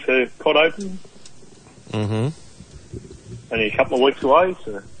stuff ready for Cod Open. Mm-hmm. Only a couple of weeks away,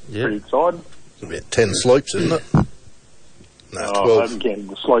 so Yeah. pretty excited. It's about 10 sleeps, isn't it? No, I 12. haven't counted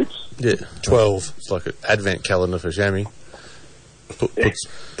the sleeps. Yeah. 12. It's like an advent calendar for Shammy.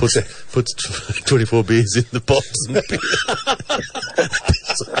 Puts 24 beers in the box and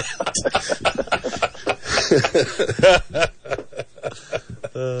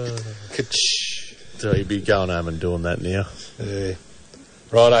so he'd be going home and doing that now. Yeah.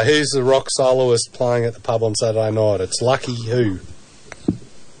 Righto, who's the rock soloist playing at the pub on Saturday night? It's Lucky who?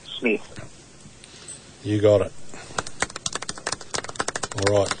 Smith. You got it.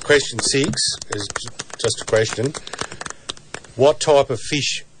 All right. Question 6 is just a question. What type of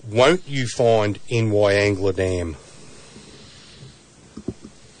fish won't you find in Wyangler Dam?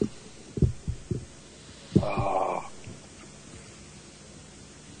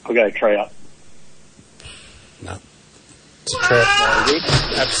 I'll go trout. No. It's a trout.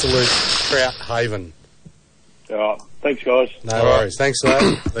 Absolute trout haven. All right. Thanks, guys. No worries. Thanks,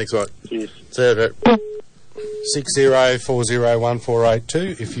 mate. Thanks, mate. Cheers. See you, mate.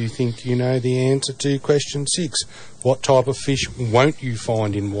 60401482 if you think you know the answer to question 6. What type of fish won't you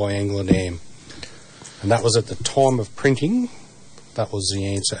find in Wyangler Dam? And that was at the time of printing. That was the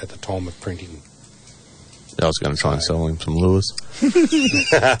answer at the time of printing. I was going to try and sell him some lures.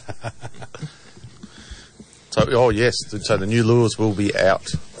 Yes. So the new lures will be out.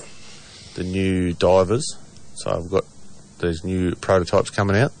 The new divers. So I've got these new prototypes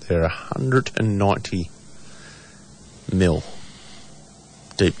coming out. They're 190 mil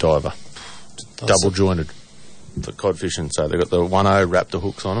deep diver, double jointed for cod fishing. So they've got the 1.0 Raptor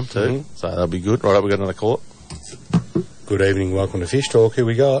hooks on them too. So they'll be good. Right up, we got another call. Good evening. Welcome to Fish Talk. Who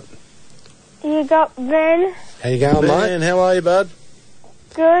we got? You got Ben. How you going, Ben, mate? how are you, bud?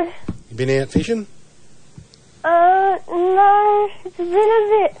 Good. You been out fishing? No, it's been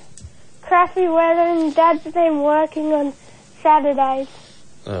a bit crappy weather and Dad's been working on Saturdays.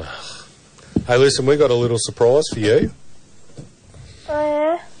 Hey, listen, we got a little surprise for you. Oh,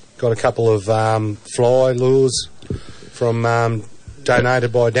 yeah? Got a couple of fly lures from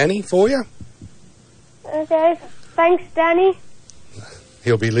donated by Danny for you. Okay, thanks, Danny.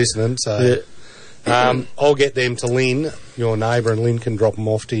 He'll be listening, so I'll get them to Lynn, your neighbour, and Lynn can drop them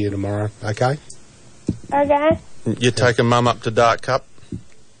off to you tomorrow, okay? Okay. You taking Mum up to Dark Cup?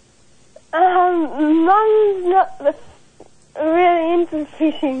 Mum's not really into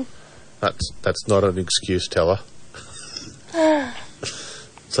fishing. That's not an excuse, tell her.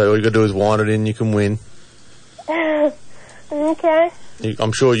 So all you got to do is wind it in, you can win. Okay.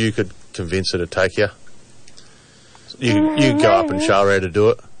 I'm sure you could convince her to take you. You go up and show her how to do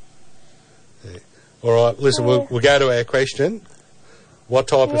it. Yeah. All right, listen, we'll go to our question. What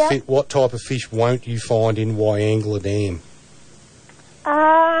type of fish won't you find in Wyangler Dam?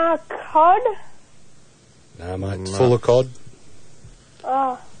 Cod? No, mate, it's full of cod.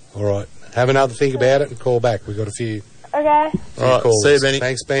 Oh. All right, have another think about it and call back. We've got a few. Okay. All right, see you, Benny.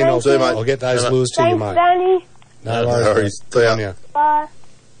 Thanks, Ben. I'll get those lures to you, mate. Danny. No worries. See ya. On you. Bye.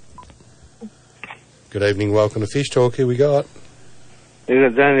 Good evening, welcome to Fish Talk. Who we got? You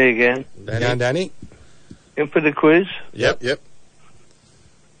got Danny again. Danny? In for the quiz. Yep.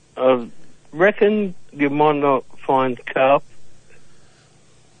 I reckon you might not find carp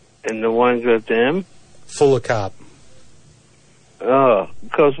in the Wyangler Dam. Full of carp. Oh,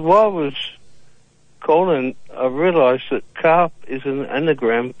 because while I was calling, I realised that carp is an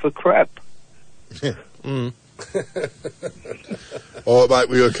anagram for crap. All right, mate,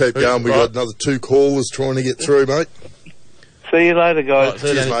 we got to keep going. We got another 2 callers trying to get through, mate. See you later, guys. Right,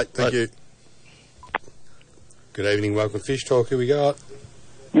 Cheers, mate. Thank you. Good evening, welcome to Fish Talk. Who we got?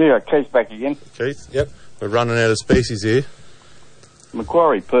 Yeah, Keith's back again. Keith? Yep. We're running out of species here.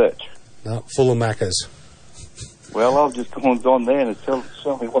 Macquarie perch. No, full of macas. Well, I've just gone on there and tell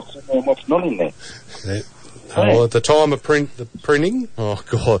me what's in there and what's not in there. Yeah. Well, at the time of the printing, Oh,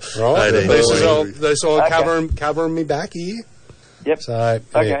 God. right? 18. This is all Okay. covering me back here. Yep. So,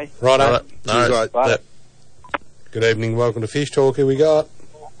 Okay. yeah. Right. Cheers, mate. Bye. Yep. Good evening, welcome to Fish Talk. Who we got?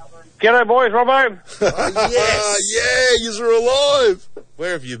 G'day, boys. Robbo. Yes! You're alive!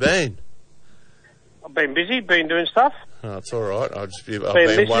 Where have you been? I've been busy, been doing stuff. Oh, it's all right. I've Been been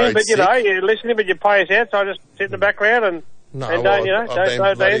listening, worried but sick. you're listening, but you pay us out, so I just sit in the background and don't I've know been the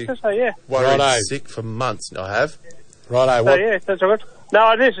answer. So yeah, worried Righto. sick for months. I have. Righto, so what? yeah, that's all good.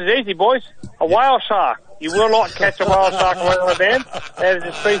 No, this is easy, boys. A whale shark. You will not catch a whale shark around the dam. That is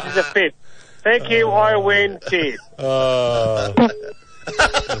a species of fish. Thank you. I win. Cheers.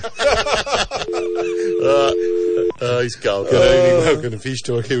 He's gold. Good evening, welcome to Fish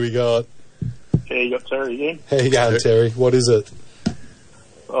Talk. Who we got? Yeah, you got Terry again. How you going, Terry? What is it?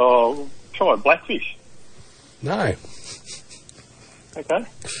 Oh, try blackfish. No. Okay.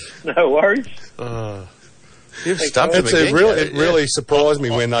 No worries. You've stumped him It again. really surprised me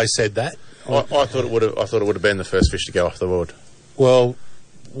when they said that. I thought it would have. I thought it would have been the first fish to go off the board. Well,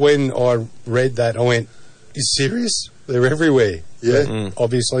 when I read that, I went, "You serious? They're everywhere." Yeah.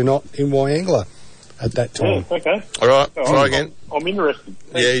 Obviously not in Wyangler at that time. Yeah, okay. All right, Oh, try again. I'm interested.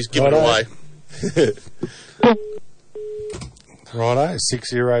 Yeah, he's giving it Righto. away. Righto,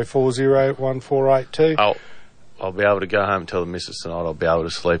 60401482. I'll be able to go home and tell the missus tonight. I'll be able to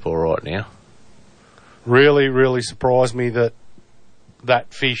sleep all right now. Really, really surprised me that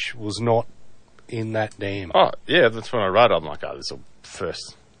that fish was not in that dam. Oh, yeah, that's when I wrote it. I'm like, this will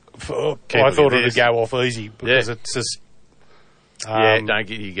first. I thought it would go off easy because it's just... you're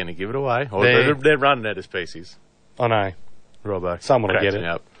going to give it away. Or they're running out of species. I know. Robbo. Someone will get it.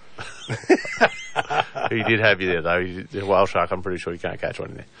 Up. He did have you there, though. The whale shark, I'm pretty sure you can't catch one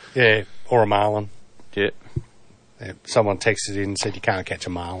in there. Yeah, or a marlin. Yeah. Someone texted in and said you can't catch a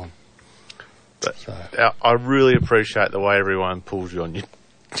marlin. But I really appreciate the way everyone pulls you on your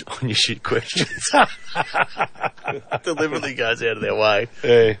shit questions. Deliberately goes out of their way.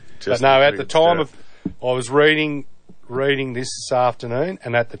 Yeah. But no, at the time of... I was reading this afternoon,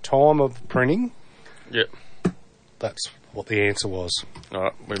 and at the time of printing... Yep. That's what the answer was. All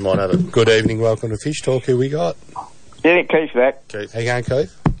right, we might have it. Good evening, welcome to Fish Talk. Who we got? Yeah, Keith back. Keith. How you going,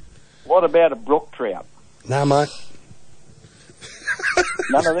 Keith? What about a brook trout? No, mate.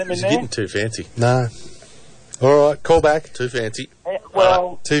 None of them in He's there? getting too fancy. No. All right, call back. Too fancy.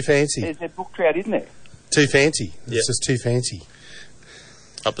 Well, too fancy. there's a brook trout, isn't there? Too fancy. It's just too fancy.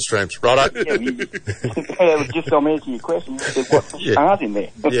 Up the streams. Righto. Yeah, was just I'm answering your question. You said what aren't in there?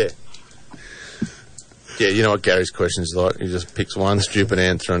 Yeah. Yeah, you know what Gary's question's like. He just picks one stupid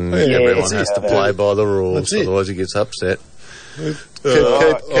answer and everyone has to play by the rules, otherwise he gets upset. Keep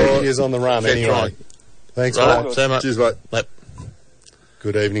is on the run anyway. Thanks, mate. See you, mate. Cheers, mate. Yep.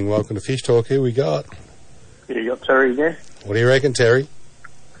 Good evening, welcome to Fish Talk. Who we got? Yeah, you got Terry there? What do you reckon, Terry?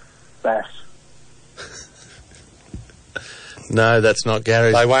 Bass. No, that's not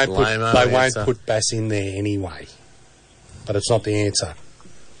Gary's. They won't put bass in there anyway. But it's not the answer.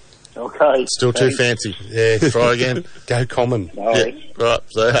 Okay. Still too fancy. Yeah. Try again. Go common. No, Yeah. Right,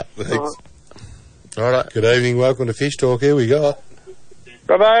 so thanks. Righto. Good evening, welcome to Fish Talk. Who we got?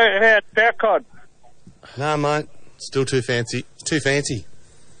 Bravo, how about cod? No, mate. Still too fancy. Too fancy.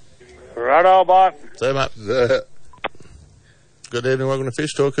 Righto, bye. See you, mate. Good evening, welcome to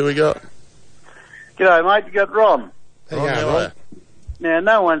Fish Talk. Who we got? G'day, mate. You got Ron. How you Ron, going, how are Ron? Now,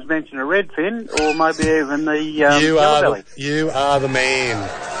 no one's mentioned a redfin or maybe even the You are the man.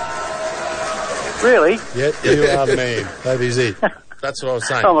 Really? Yep, you are the man. That is it. That's what I was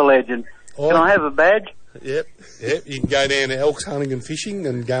saying. I'm a legend. Can I have a badge? Yep. Yep, you can go down to elk hunting and fishing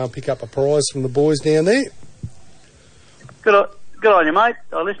and go and pick up a prize from the boys down there. Good on you, mate.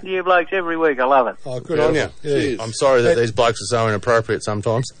 I listen to you blokes every week. I love it. Oh, good on you. Yeah. I'm sorry that these blokes are so inappropriate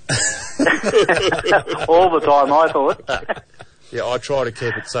sometimes. All the time, I thought. Yeah, I try to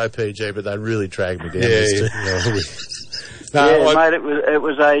keep it so PG, but they really drag me down. No, mate, it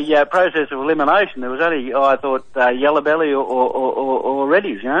was a process of elimination. There was only, I thought, yellow belly or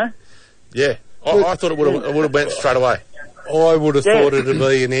reddies, you know? Yeah. I thought it would have went straight away. I would have thought it'd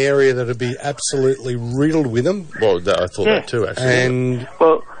be an area that'd be absolutely riddled with them. Well, I thought that too, actually. And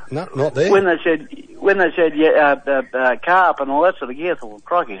well, no, not there. When they said carp and all that sort of gear, I thought, well,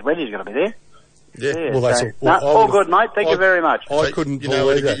 crikey, reddies going to be there. Yeah. Well, that's so, all good, mate. Thank you very much. I couldn't you know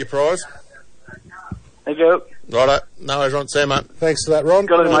where to believe get that. your prize? Thank you. Righto. No worries, Ron. See you, mate. Thanks for that, Ron.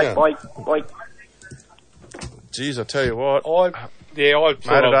 Got it, Good on mate. you. Bye. Jeez, I tell you what. I Made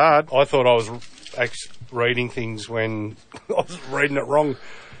it hard. I thought I was actually reading things when I was reading it wrong,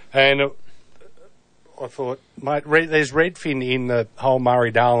 and I thought, mate, there's redfin in the whole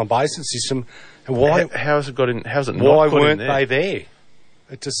Murray-Darling Basin system, and why? How's it got in? How's it Why not got weren't in there? they there?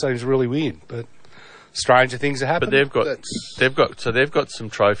 It just seems really weird, but stranger things have happened. But they've got some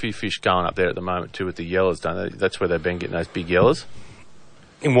trophy fish going up there at the moment too with the yellers, don't they? That's where they've been getting those big yellers.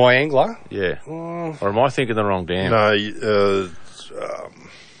 In Wyangler? Yeah. Or am I thinking the wrong dam? No,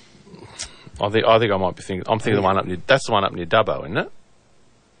 I think I might be thinking. I'm thinking the one up near. That's the one up near Dubbo, isn't it?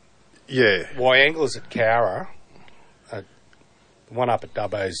 yeah. Wyangler's at Cowra. The one up at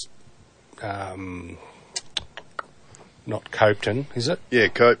Dubbo's, not Copeton, is it? Yeah,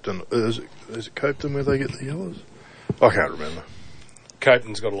 Copeton. Is it Copeton where they get the yellows? I can't remember.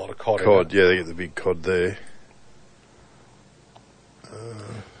 Copeton's got a lot of cod. Cod, yeah, they get the big cod there.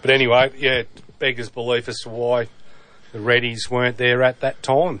 But anyway, yeah, it beggars belief as to why the Reddies weren't there at that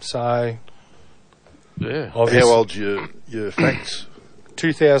time. So, Yeah. How old's your facts?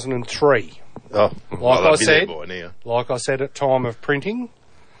 2003. Oh, Like I said, by now. like I said at time of printing,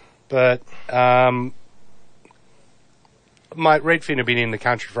 but mate, redfin have been in the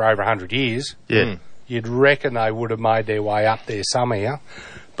country for over 100 years. Yeah. You'd reckon they would have made their way up there somehow,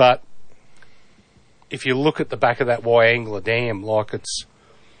 but if you look at the back of that Wyangler Dam, like it's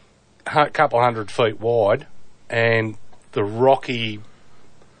a couple 100 feet wide, and the rocky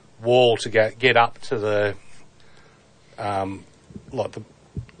wall to get up to the like the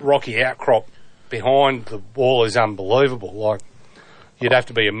rocky outcrop behind the wall is unbelievable. Like you'd have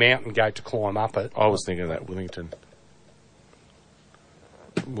to be a mountain goat to climb up it. I was thinking of that Wellington.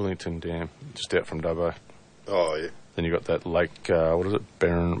 Wellington Dam, just out from Dubbo. Oh, yeah. Then you got that lake, what is it?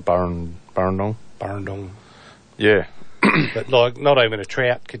 Barrendong? Barrendong. Yeah. But like, not even a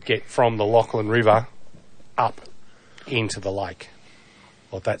trout could get from the Lachlan River up into the lake.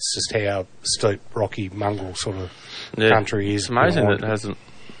 Like, that's just how steep, rocky, mongrel sort of country is. It's amazing that it hasn't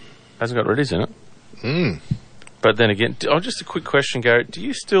got reddies in it. Mm. But then again, just a quick question, Gary. Do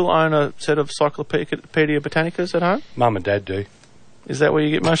you still own a set of Encyclopedia Britannicas at home? Mum and Dad do. Is that where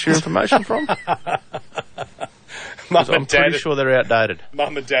you get most of your information from? I'm pretty sure they're outdated.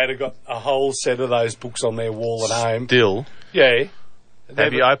 Mum and Dad have got a whole set of those books on their wall at home. Still? Yeah.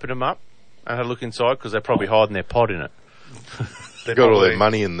 Have you opened them up and had a look inside? Because they're probably hiding their pod in it. They've got all their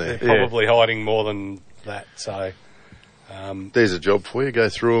money in there. They're probably hiding more than that, so... There's a job for you. Go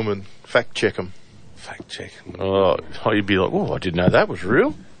through them and fact-check them. Fact-check. Oh, you'd be like, I didn't know that was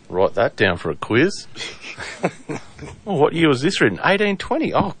real. Write that down for a quiz. What year was this written?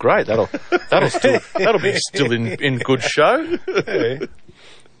 1820. Oh, great. That'll be still in good show. Yeah.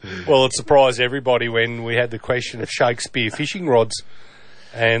 Well, it surprised everybody when we had the question of Shakespeare fishing rods,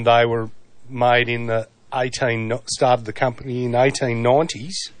 and they were made in the started the company in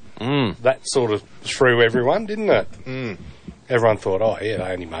 1890s. That sort of threw everyone, didn't it? Everyone thought, oh yeah,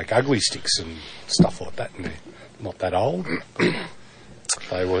 they only make ugly sticks and stuff like that, and they're not that old.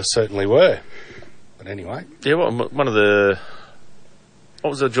 They certainly were. But anyway. Yeah, what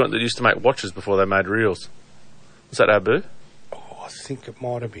was the joint that used to make watches before they made reels? Was that Abu? Oh, I think it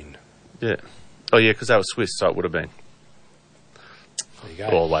might have been. Yeah. Oh, yeah, because they were Swiss, so it would have been. There you go.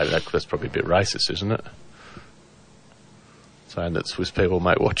 Oh, wait, that's probably a bit racist, isn't it? Saying that Swiss people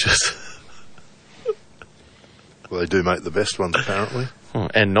make watches. Well, they do make the best ones, apparently.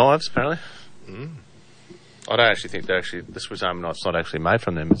 And knives, apparently. I don't actually think the Swiss Army knife's not actually made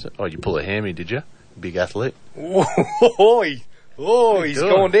from them, is it? Oh, you pull a hammy, did you? Big athlete. Oh, he's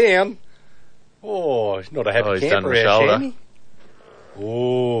gone down. Oh, he's not a happy he's camper, done the shoulder.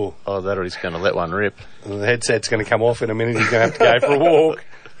 Shammy. Oh, that or he's going to let one rip. The headset's going to come off in a minute. He's going to have to go for a walk.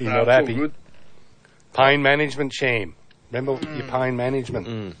 He's not happy. Good. Pain management, Sham. Remember your pain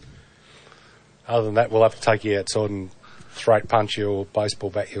management. Other than that, we'll have to take you outside and throat punch you or baseball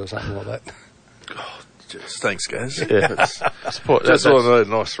bat you or something like that. Thanks, guys. Yeah, support. Just all I need, a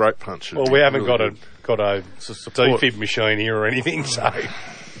nice throat punch. Well, we haven't got a defib machine here or anything, so...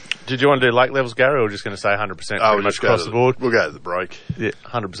 Did you want to do lake levels, Gary, or just going to say 100% pretty much across the board? We'll go to the break. Yeah,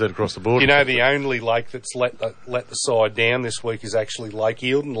 100% across the board. You know, the only lake that's let the side down this week is actually Lake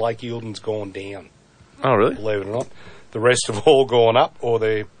Eildon. Lake Eildon's gone down. Oh, really? Believe it or not. The rest have all gone up, or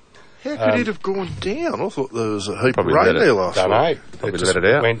they're... How could it have gone down? I thought there was a heap of Probably rain there last week. Don't know. Probably It just let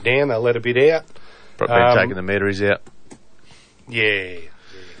it out. went down, they let a bit out. Probably taking the meteries out. Yeah.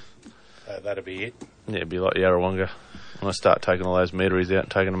 That'd be it. Yeah, it'd be like Yarrawonga. When I start taking all those meteries out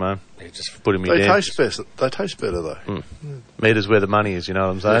and taking them home. Yeah, just putting me They down. taste better. They taste better though. Meters where the money is, you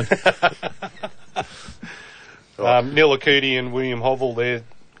know what I'm saying? Nilakudi and William Hovell, they're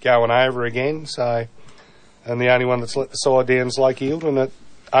going over again, so... And the only one that's let the side down is Lake Eildon at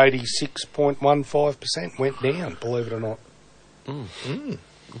 86.15% went down, believe it or not.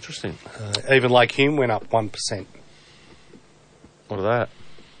 Interesting. Even Lake Hume went up 1%. What are that?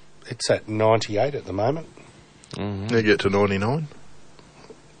 It's at 98 at the moment. They get to 99.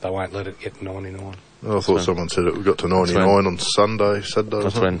 They won't let it get to 99. I thought someone said it got to 99 on Saturday.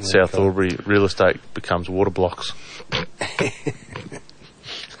 That's when South Albury real estate becomes water blocks.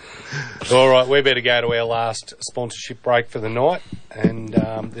 All right, we better go to our last sponsorship break for the night. And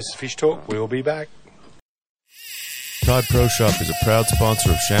this is Fish Talk. We'll be back. Tide Pro Shop is a proud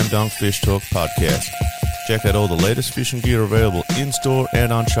sponsor of ShamDonk Fishtalk podcast. Check out all the latest fishing gear available in-store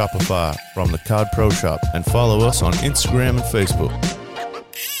and on Shopify from the Card Pro Shop, and follow us on Instagram and Facebook.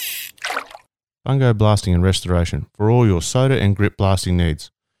 Fungo Blasting and Restoration for all your soda and grip blasting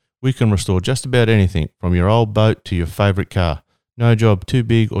needs. We can restore just about anything from your old boat to your favourite car. No job too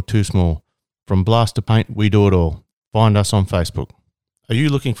big or too small. From blast to paint, we do it all. Find us on Facebook. Are you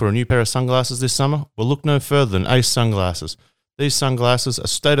looking for a new pair of sunglasses this summer? Well, look no further than Ace Sunglasses. These sunglasses are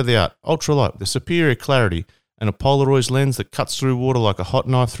state-of-the-art, ultralight with superior clarity and a Polaroid lens that cuts through water like a hot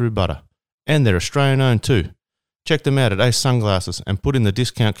knife through butter. And they're Australian-owned too. Check them out at Ace Sunglasses and put in the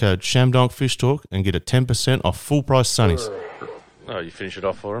discount code ShamDonk Fishtalk and get a 10% off full-price sunnies. Oh, you finish it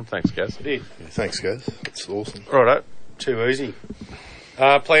off for him. Thanks, guys. Thanks, guys. It's awesome. Righto. Too easy.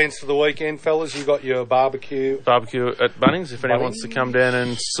 Plans for the weekend, fellas? You got your barbecue? Barbecue at Bunnings, if anyone wants to come down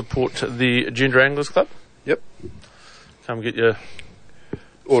and support the Ginger Anglers Club. Yep. Come get your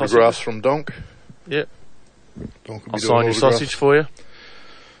autographs from Donk. Yep. Donk will I'll be sign your autographs. sausage for you.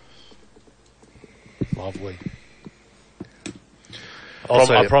 Lovely.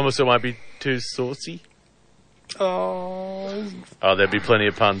 I promise it won't be too saucy. Oh, there'll be plenty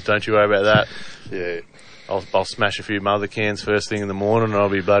of puns. Don't you worry about that. Yeah. I'll smash a few mother cans first thing in the morning and I'll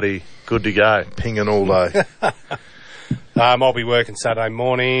be bloody good to go. Pinging all day. I'll be working Saturday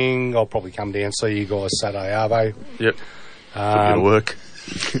morning. I'll probably come down and see you guys Saturday, Arvo. Yep. Get to work.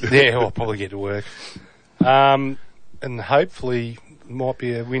 Yeah, I'll probably get to work. And hopefully might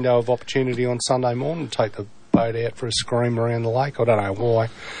be a window of opportunity on Sunday morning to take the boat out for a scream around the lake. I don't know why.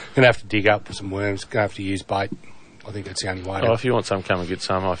 Going to have to dig up some worms. Going to have to use bait. I think that's the only way. If you want some, come and get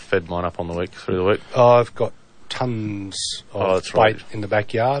some. I fed mine up on the week, through the week. I've got tons of bait in the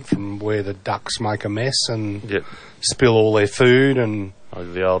backyard from where the ducks make a mess and spill all their food. And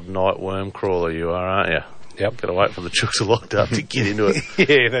the old night worm crawler you are, aren't you? Yep. Got to wait for the chooks are locked up to get into it.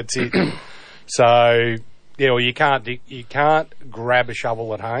 Yeah, that's it. So, well, you can't grab a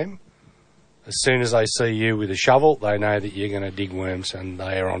shovel at home. As soon as they see you with a shovel, they know that you're going to dig worms and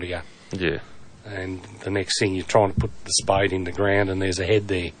they are onto you. Yeah. And the next thing, you're trying to put the spade in the ground and there's a head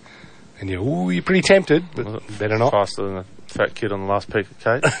there. And you're pretty tempted, but better not. Faster than a fat kid on the last peak of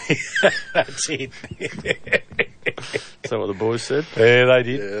cake. That's it. Is that what the boys said? Yeah, they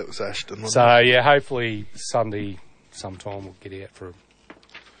did. Yeah, it was Ashton. So, hopefully Sunday sometime we'll get out for a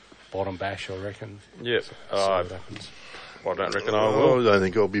bottom bash, I reckon. Yep. I don't reckon I will. I don't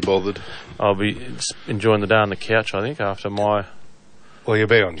think I'll be bothered. I'll be enjoying the day on the couch, I think, after my... Well, you'll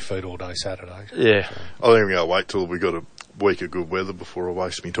be on your feet all day Saturday. Yeah. I think I'm going to wait till we got a week of good weather before I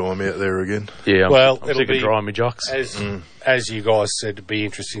waste my time out there again. Yeah, I'm sick of drying my jocks. As you guys said, it'd be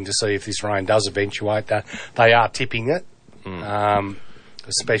interesting to see if this rain does eventuate. They are tipping it,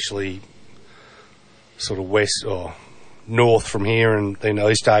 especially sort of west or north from here and then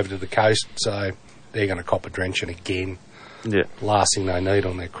east over to the coast. So they're going to cop a drenching again. Yeah. Last thing they need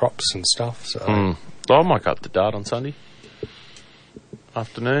on their crops and stuff. So I might go up to Dart on Sunday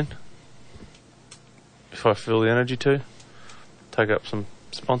afternoon if I feel the energy to. Take up some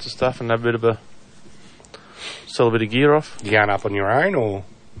sponsor stuff and have sell a bit of gear off. You going up on your own or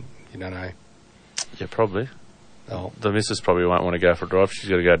you don't know? Yeah, probably. Oh. The missus probably won't want to go for a drive. She's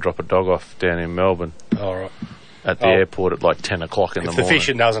got to go drop a dog off down in Melbourne. All right. At the airport at like 10 o'clock in the morning. If the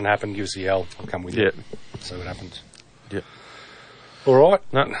fishing doesn't happen, give us a yell. I'll come with you. See what happens. Yeah. All right.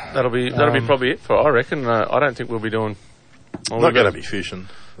 No, that'll be probably it for I reckon. I don't think we'll be doing... Not going to be fishing.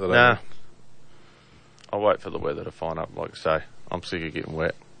 Nah. I'll wait for the weather to fine up, like I say. I'm sick of getting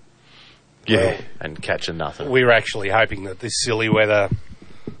wet. Yeah. And catching nothing. We're actually hoping that this silly weather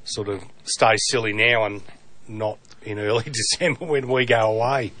sort of stays silly now and not in early December when we go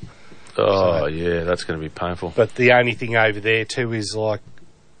away. Oh, yeah, that's going to be painful. But the only thing over there too is like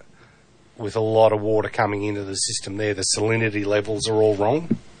with a lot of water coming into the system there, the salinity levels are all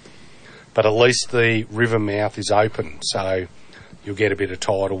wrong. But at least the river mouth is open, so you'll get a bit of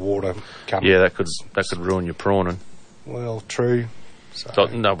tidal water coming. Yeah, that could ruin your prawning. Well, true.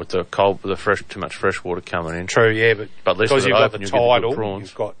 No, with the too much fresh water coming in. True, yeah, but at least because you've got the tidal,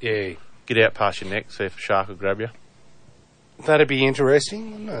 prawns. Get out past your neck, see if a shark will grab you. That'd be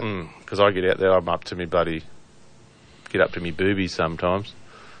interesting, wouldn't it? Because I get out there, I'm up to me get up to me boobies sometimes,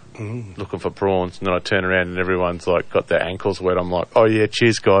 looking for prawns, and then I turn around and everyone's like got their ankles wet. I'm like, oh yeah,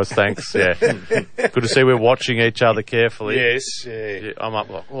 cheers guys, thanks. Yeah, good to see we're watching each other carefully. Yes, yeah. I'm up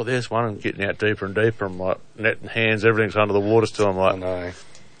like, oh, there's one, and getting out deeper and deeper. I'm like, net and hands, everything's under the water still. I'm like, no.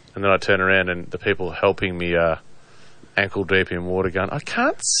 And then I turn around and the people helping me ankle deep in water, going, I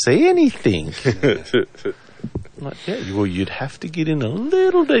can't see anything. I'm like, yeah, well, you'd have to get in a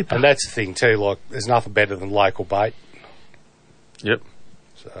little deeper. And that's the thing too. Like, there's nothing better than local bait. Yep.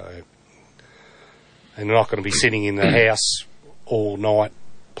 So, and you're not going to be sitting in the house all night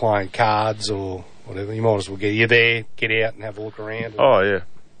playing cards or whatever. You might as well get out and have a look around. Oh, yeah.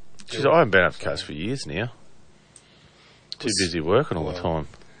 Jeez, I haven't been up the coast for years now. Too busy working all the time.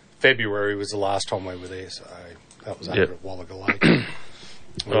 February was the last time we were there, so that was over at Wallaga Lake.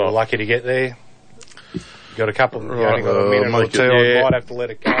 We were lucky to get there. Got a couple, you only got a minute or two, I might have to let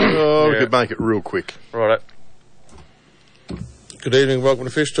it go. We could make it real quick. Right. Good evening, welcome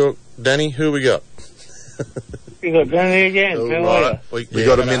to Fish Talk. Danny, who we got? You got Danny again. How are you? We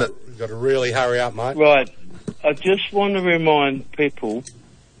got a minute. We've got to really hurry up, mate. Right. I just want to remind people,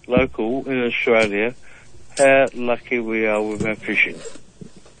 local in Australia, how lucky we are with our fishing.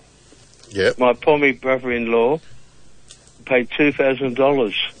 Yep. My Pommy brother-in-law paid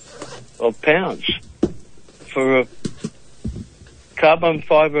 $2,000 or pounds for a carbon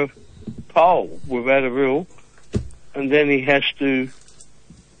fibre pole without a reel, and then he has to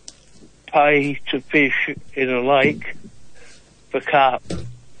pay to fish in a lake for carp.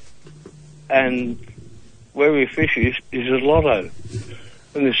 And where we fish is a lotto.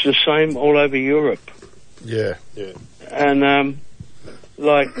 And it's the same all over Europe. Yeah. And,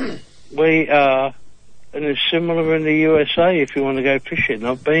 we are, and it's similar in the USA if you want to go fishing.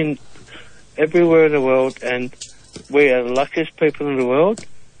 I've been everywhere in the world, and we are the luckiest people in the world.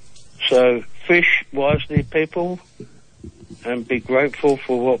 So fish wisely, people, and be grateful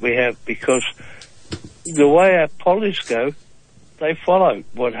for what we have, because the way our pollies go, they follow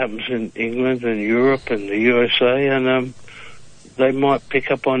what happens in England and Europe and the USA, and they might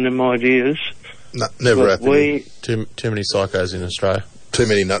pick up on them ideas. No, never happened. Too many psychos in Australia. Too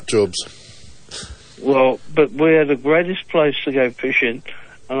many nut jobs. Well, but we are the greatest place to go fishing,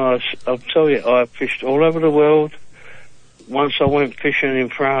 and I'll tell you, I've fished all over the world. Once I went fishing in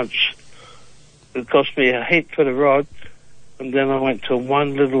France. It cost me a heap for the rod, and then I went to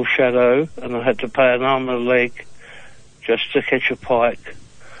one little chateau, and I had to pay an arm and a leg just to catch a pike.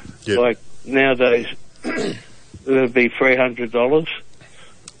 Yep. Like nowadays, it would be $300.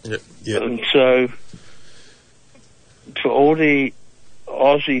 Yep. And so, for all the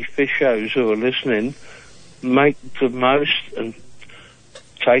Aussie fishers who are listening, make the most and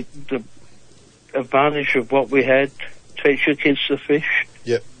take the advantage of what we had. Teach your kids to fish.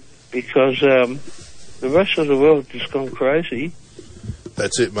 Yep. Because the rest of the world has gone crazy.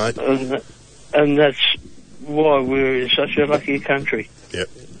 That's it, mate. And that's why we're in such a lucky country. Yep.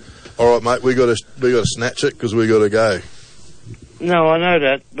 All right, mate. We got to snatch it because we got to go. No, I know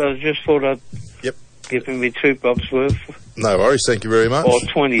that, but I just thought I'd give me $2 worth. No worries. Thank you very much. Or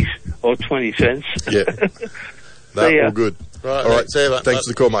 20 cents. Yeah. No, all good. Right, all right. See you, mate. Thanks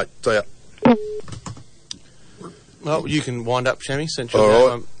for the call, mate. See ya. Well, you can wind up, Shammy, since you're All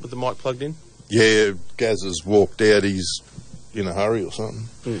right. with the mic plugged in. Yeah, Gaz has walked out. He's in a hurry or something.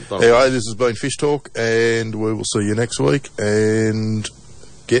 Anyway, this has been Fish Talk, and we will see you next week. And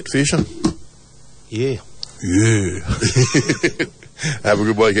get fishing. Yeah. Have a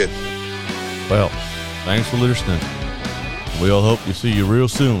good weekend. Well, thanks for listening. We all hope to see you real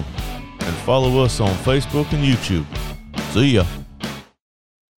soon. And follow us on Facebook and YouTube. See ya.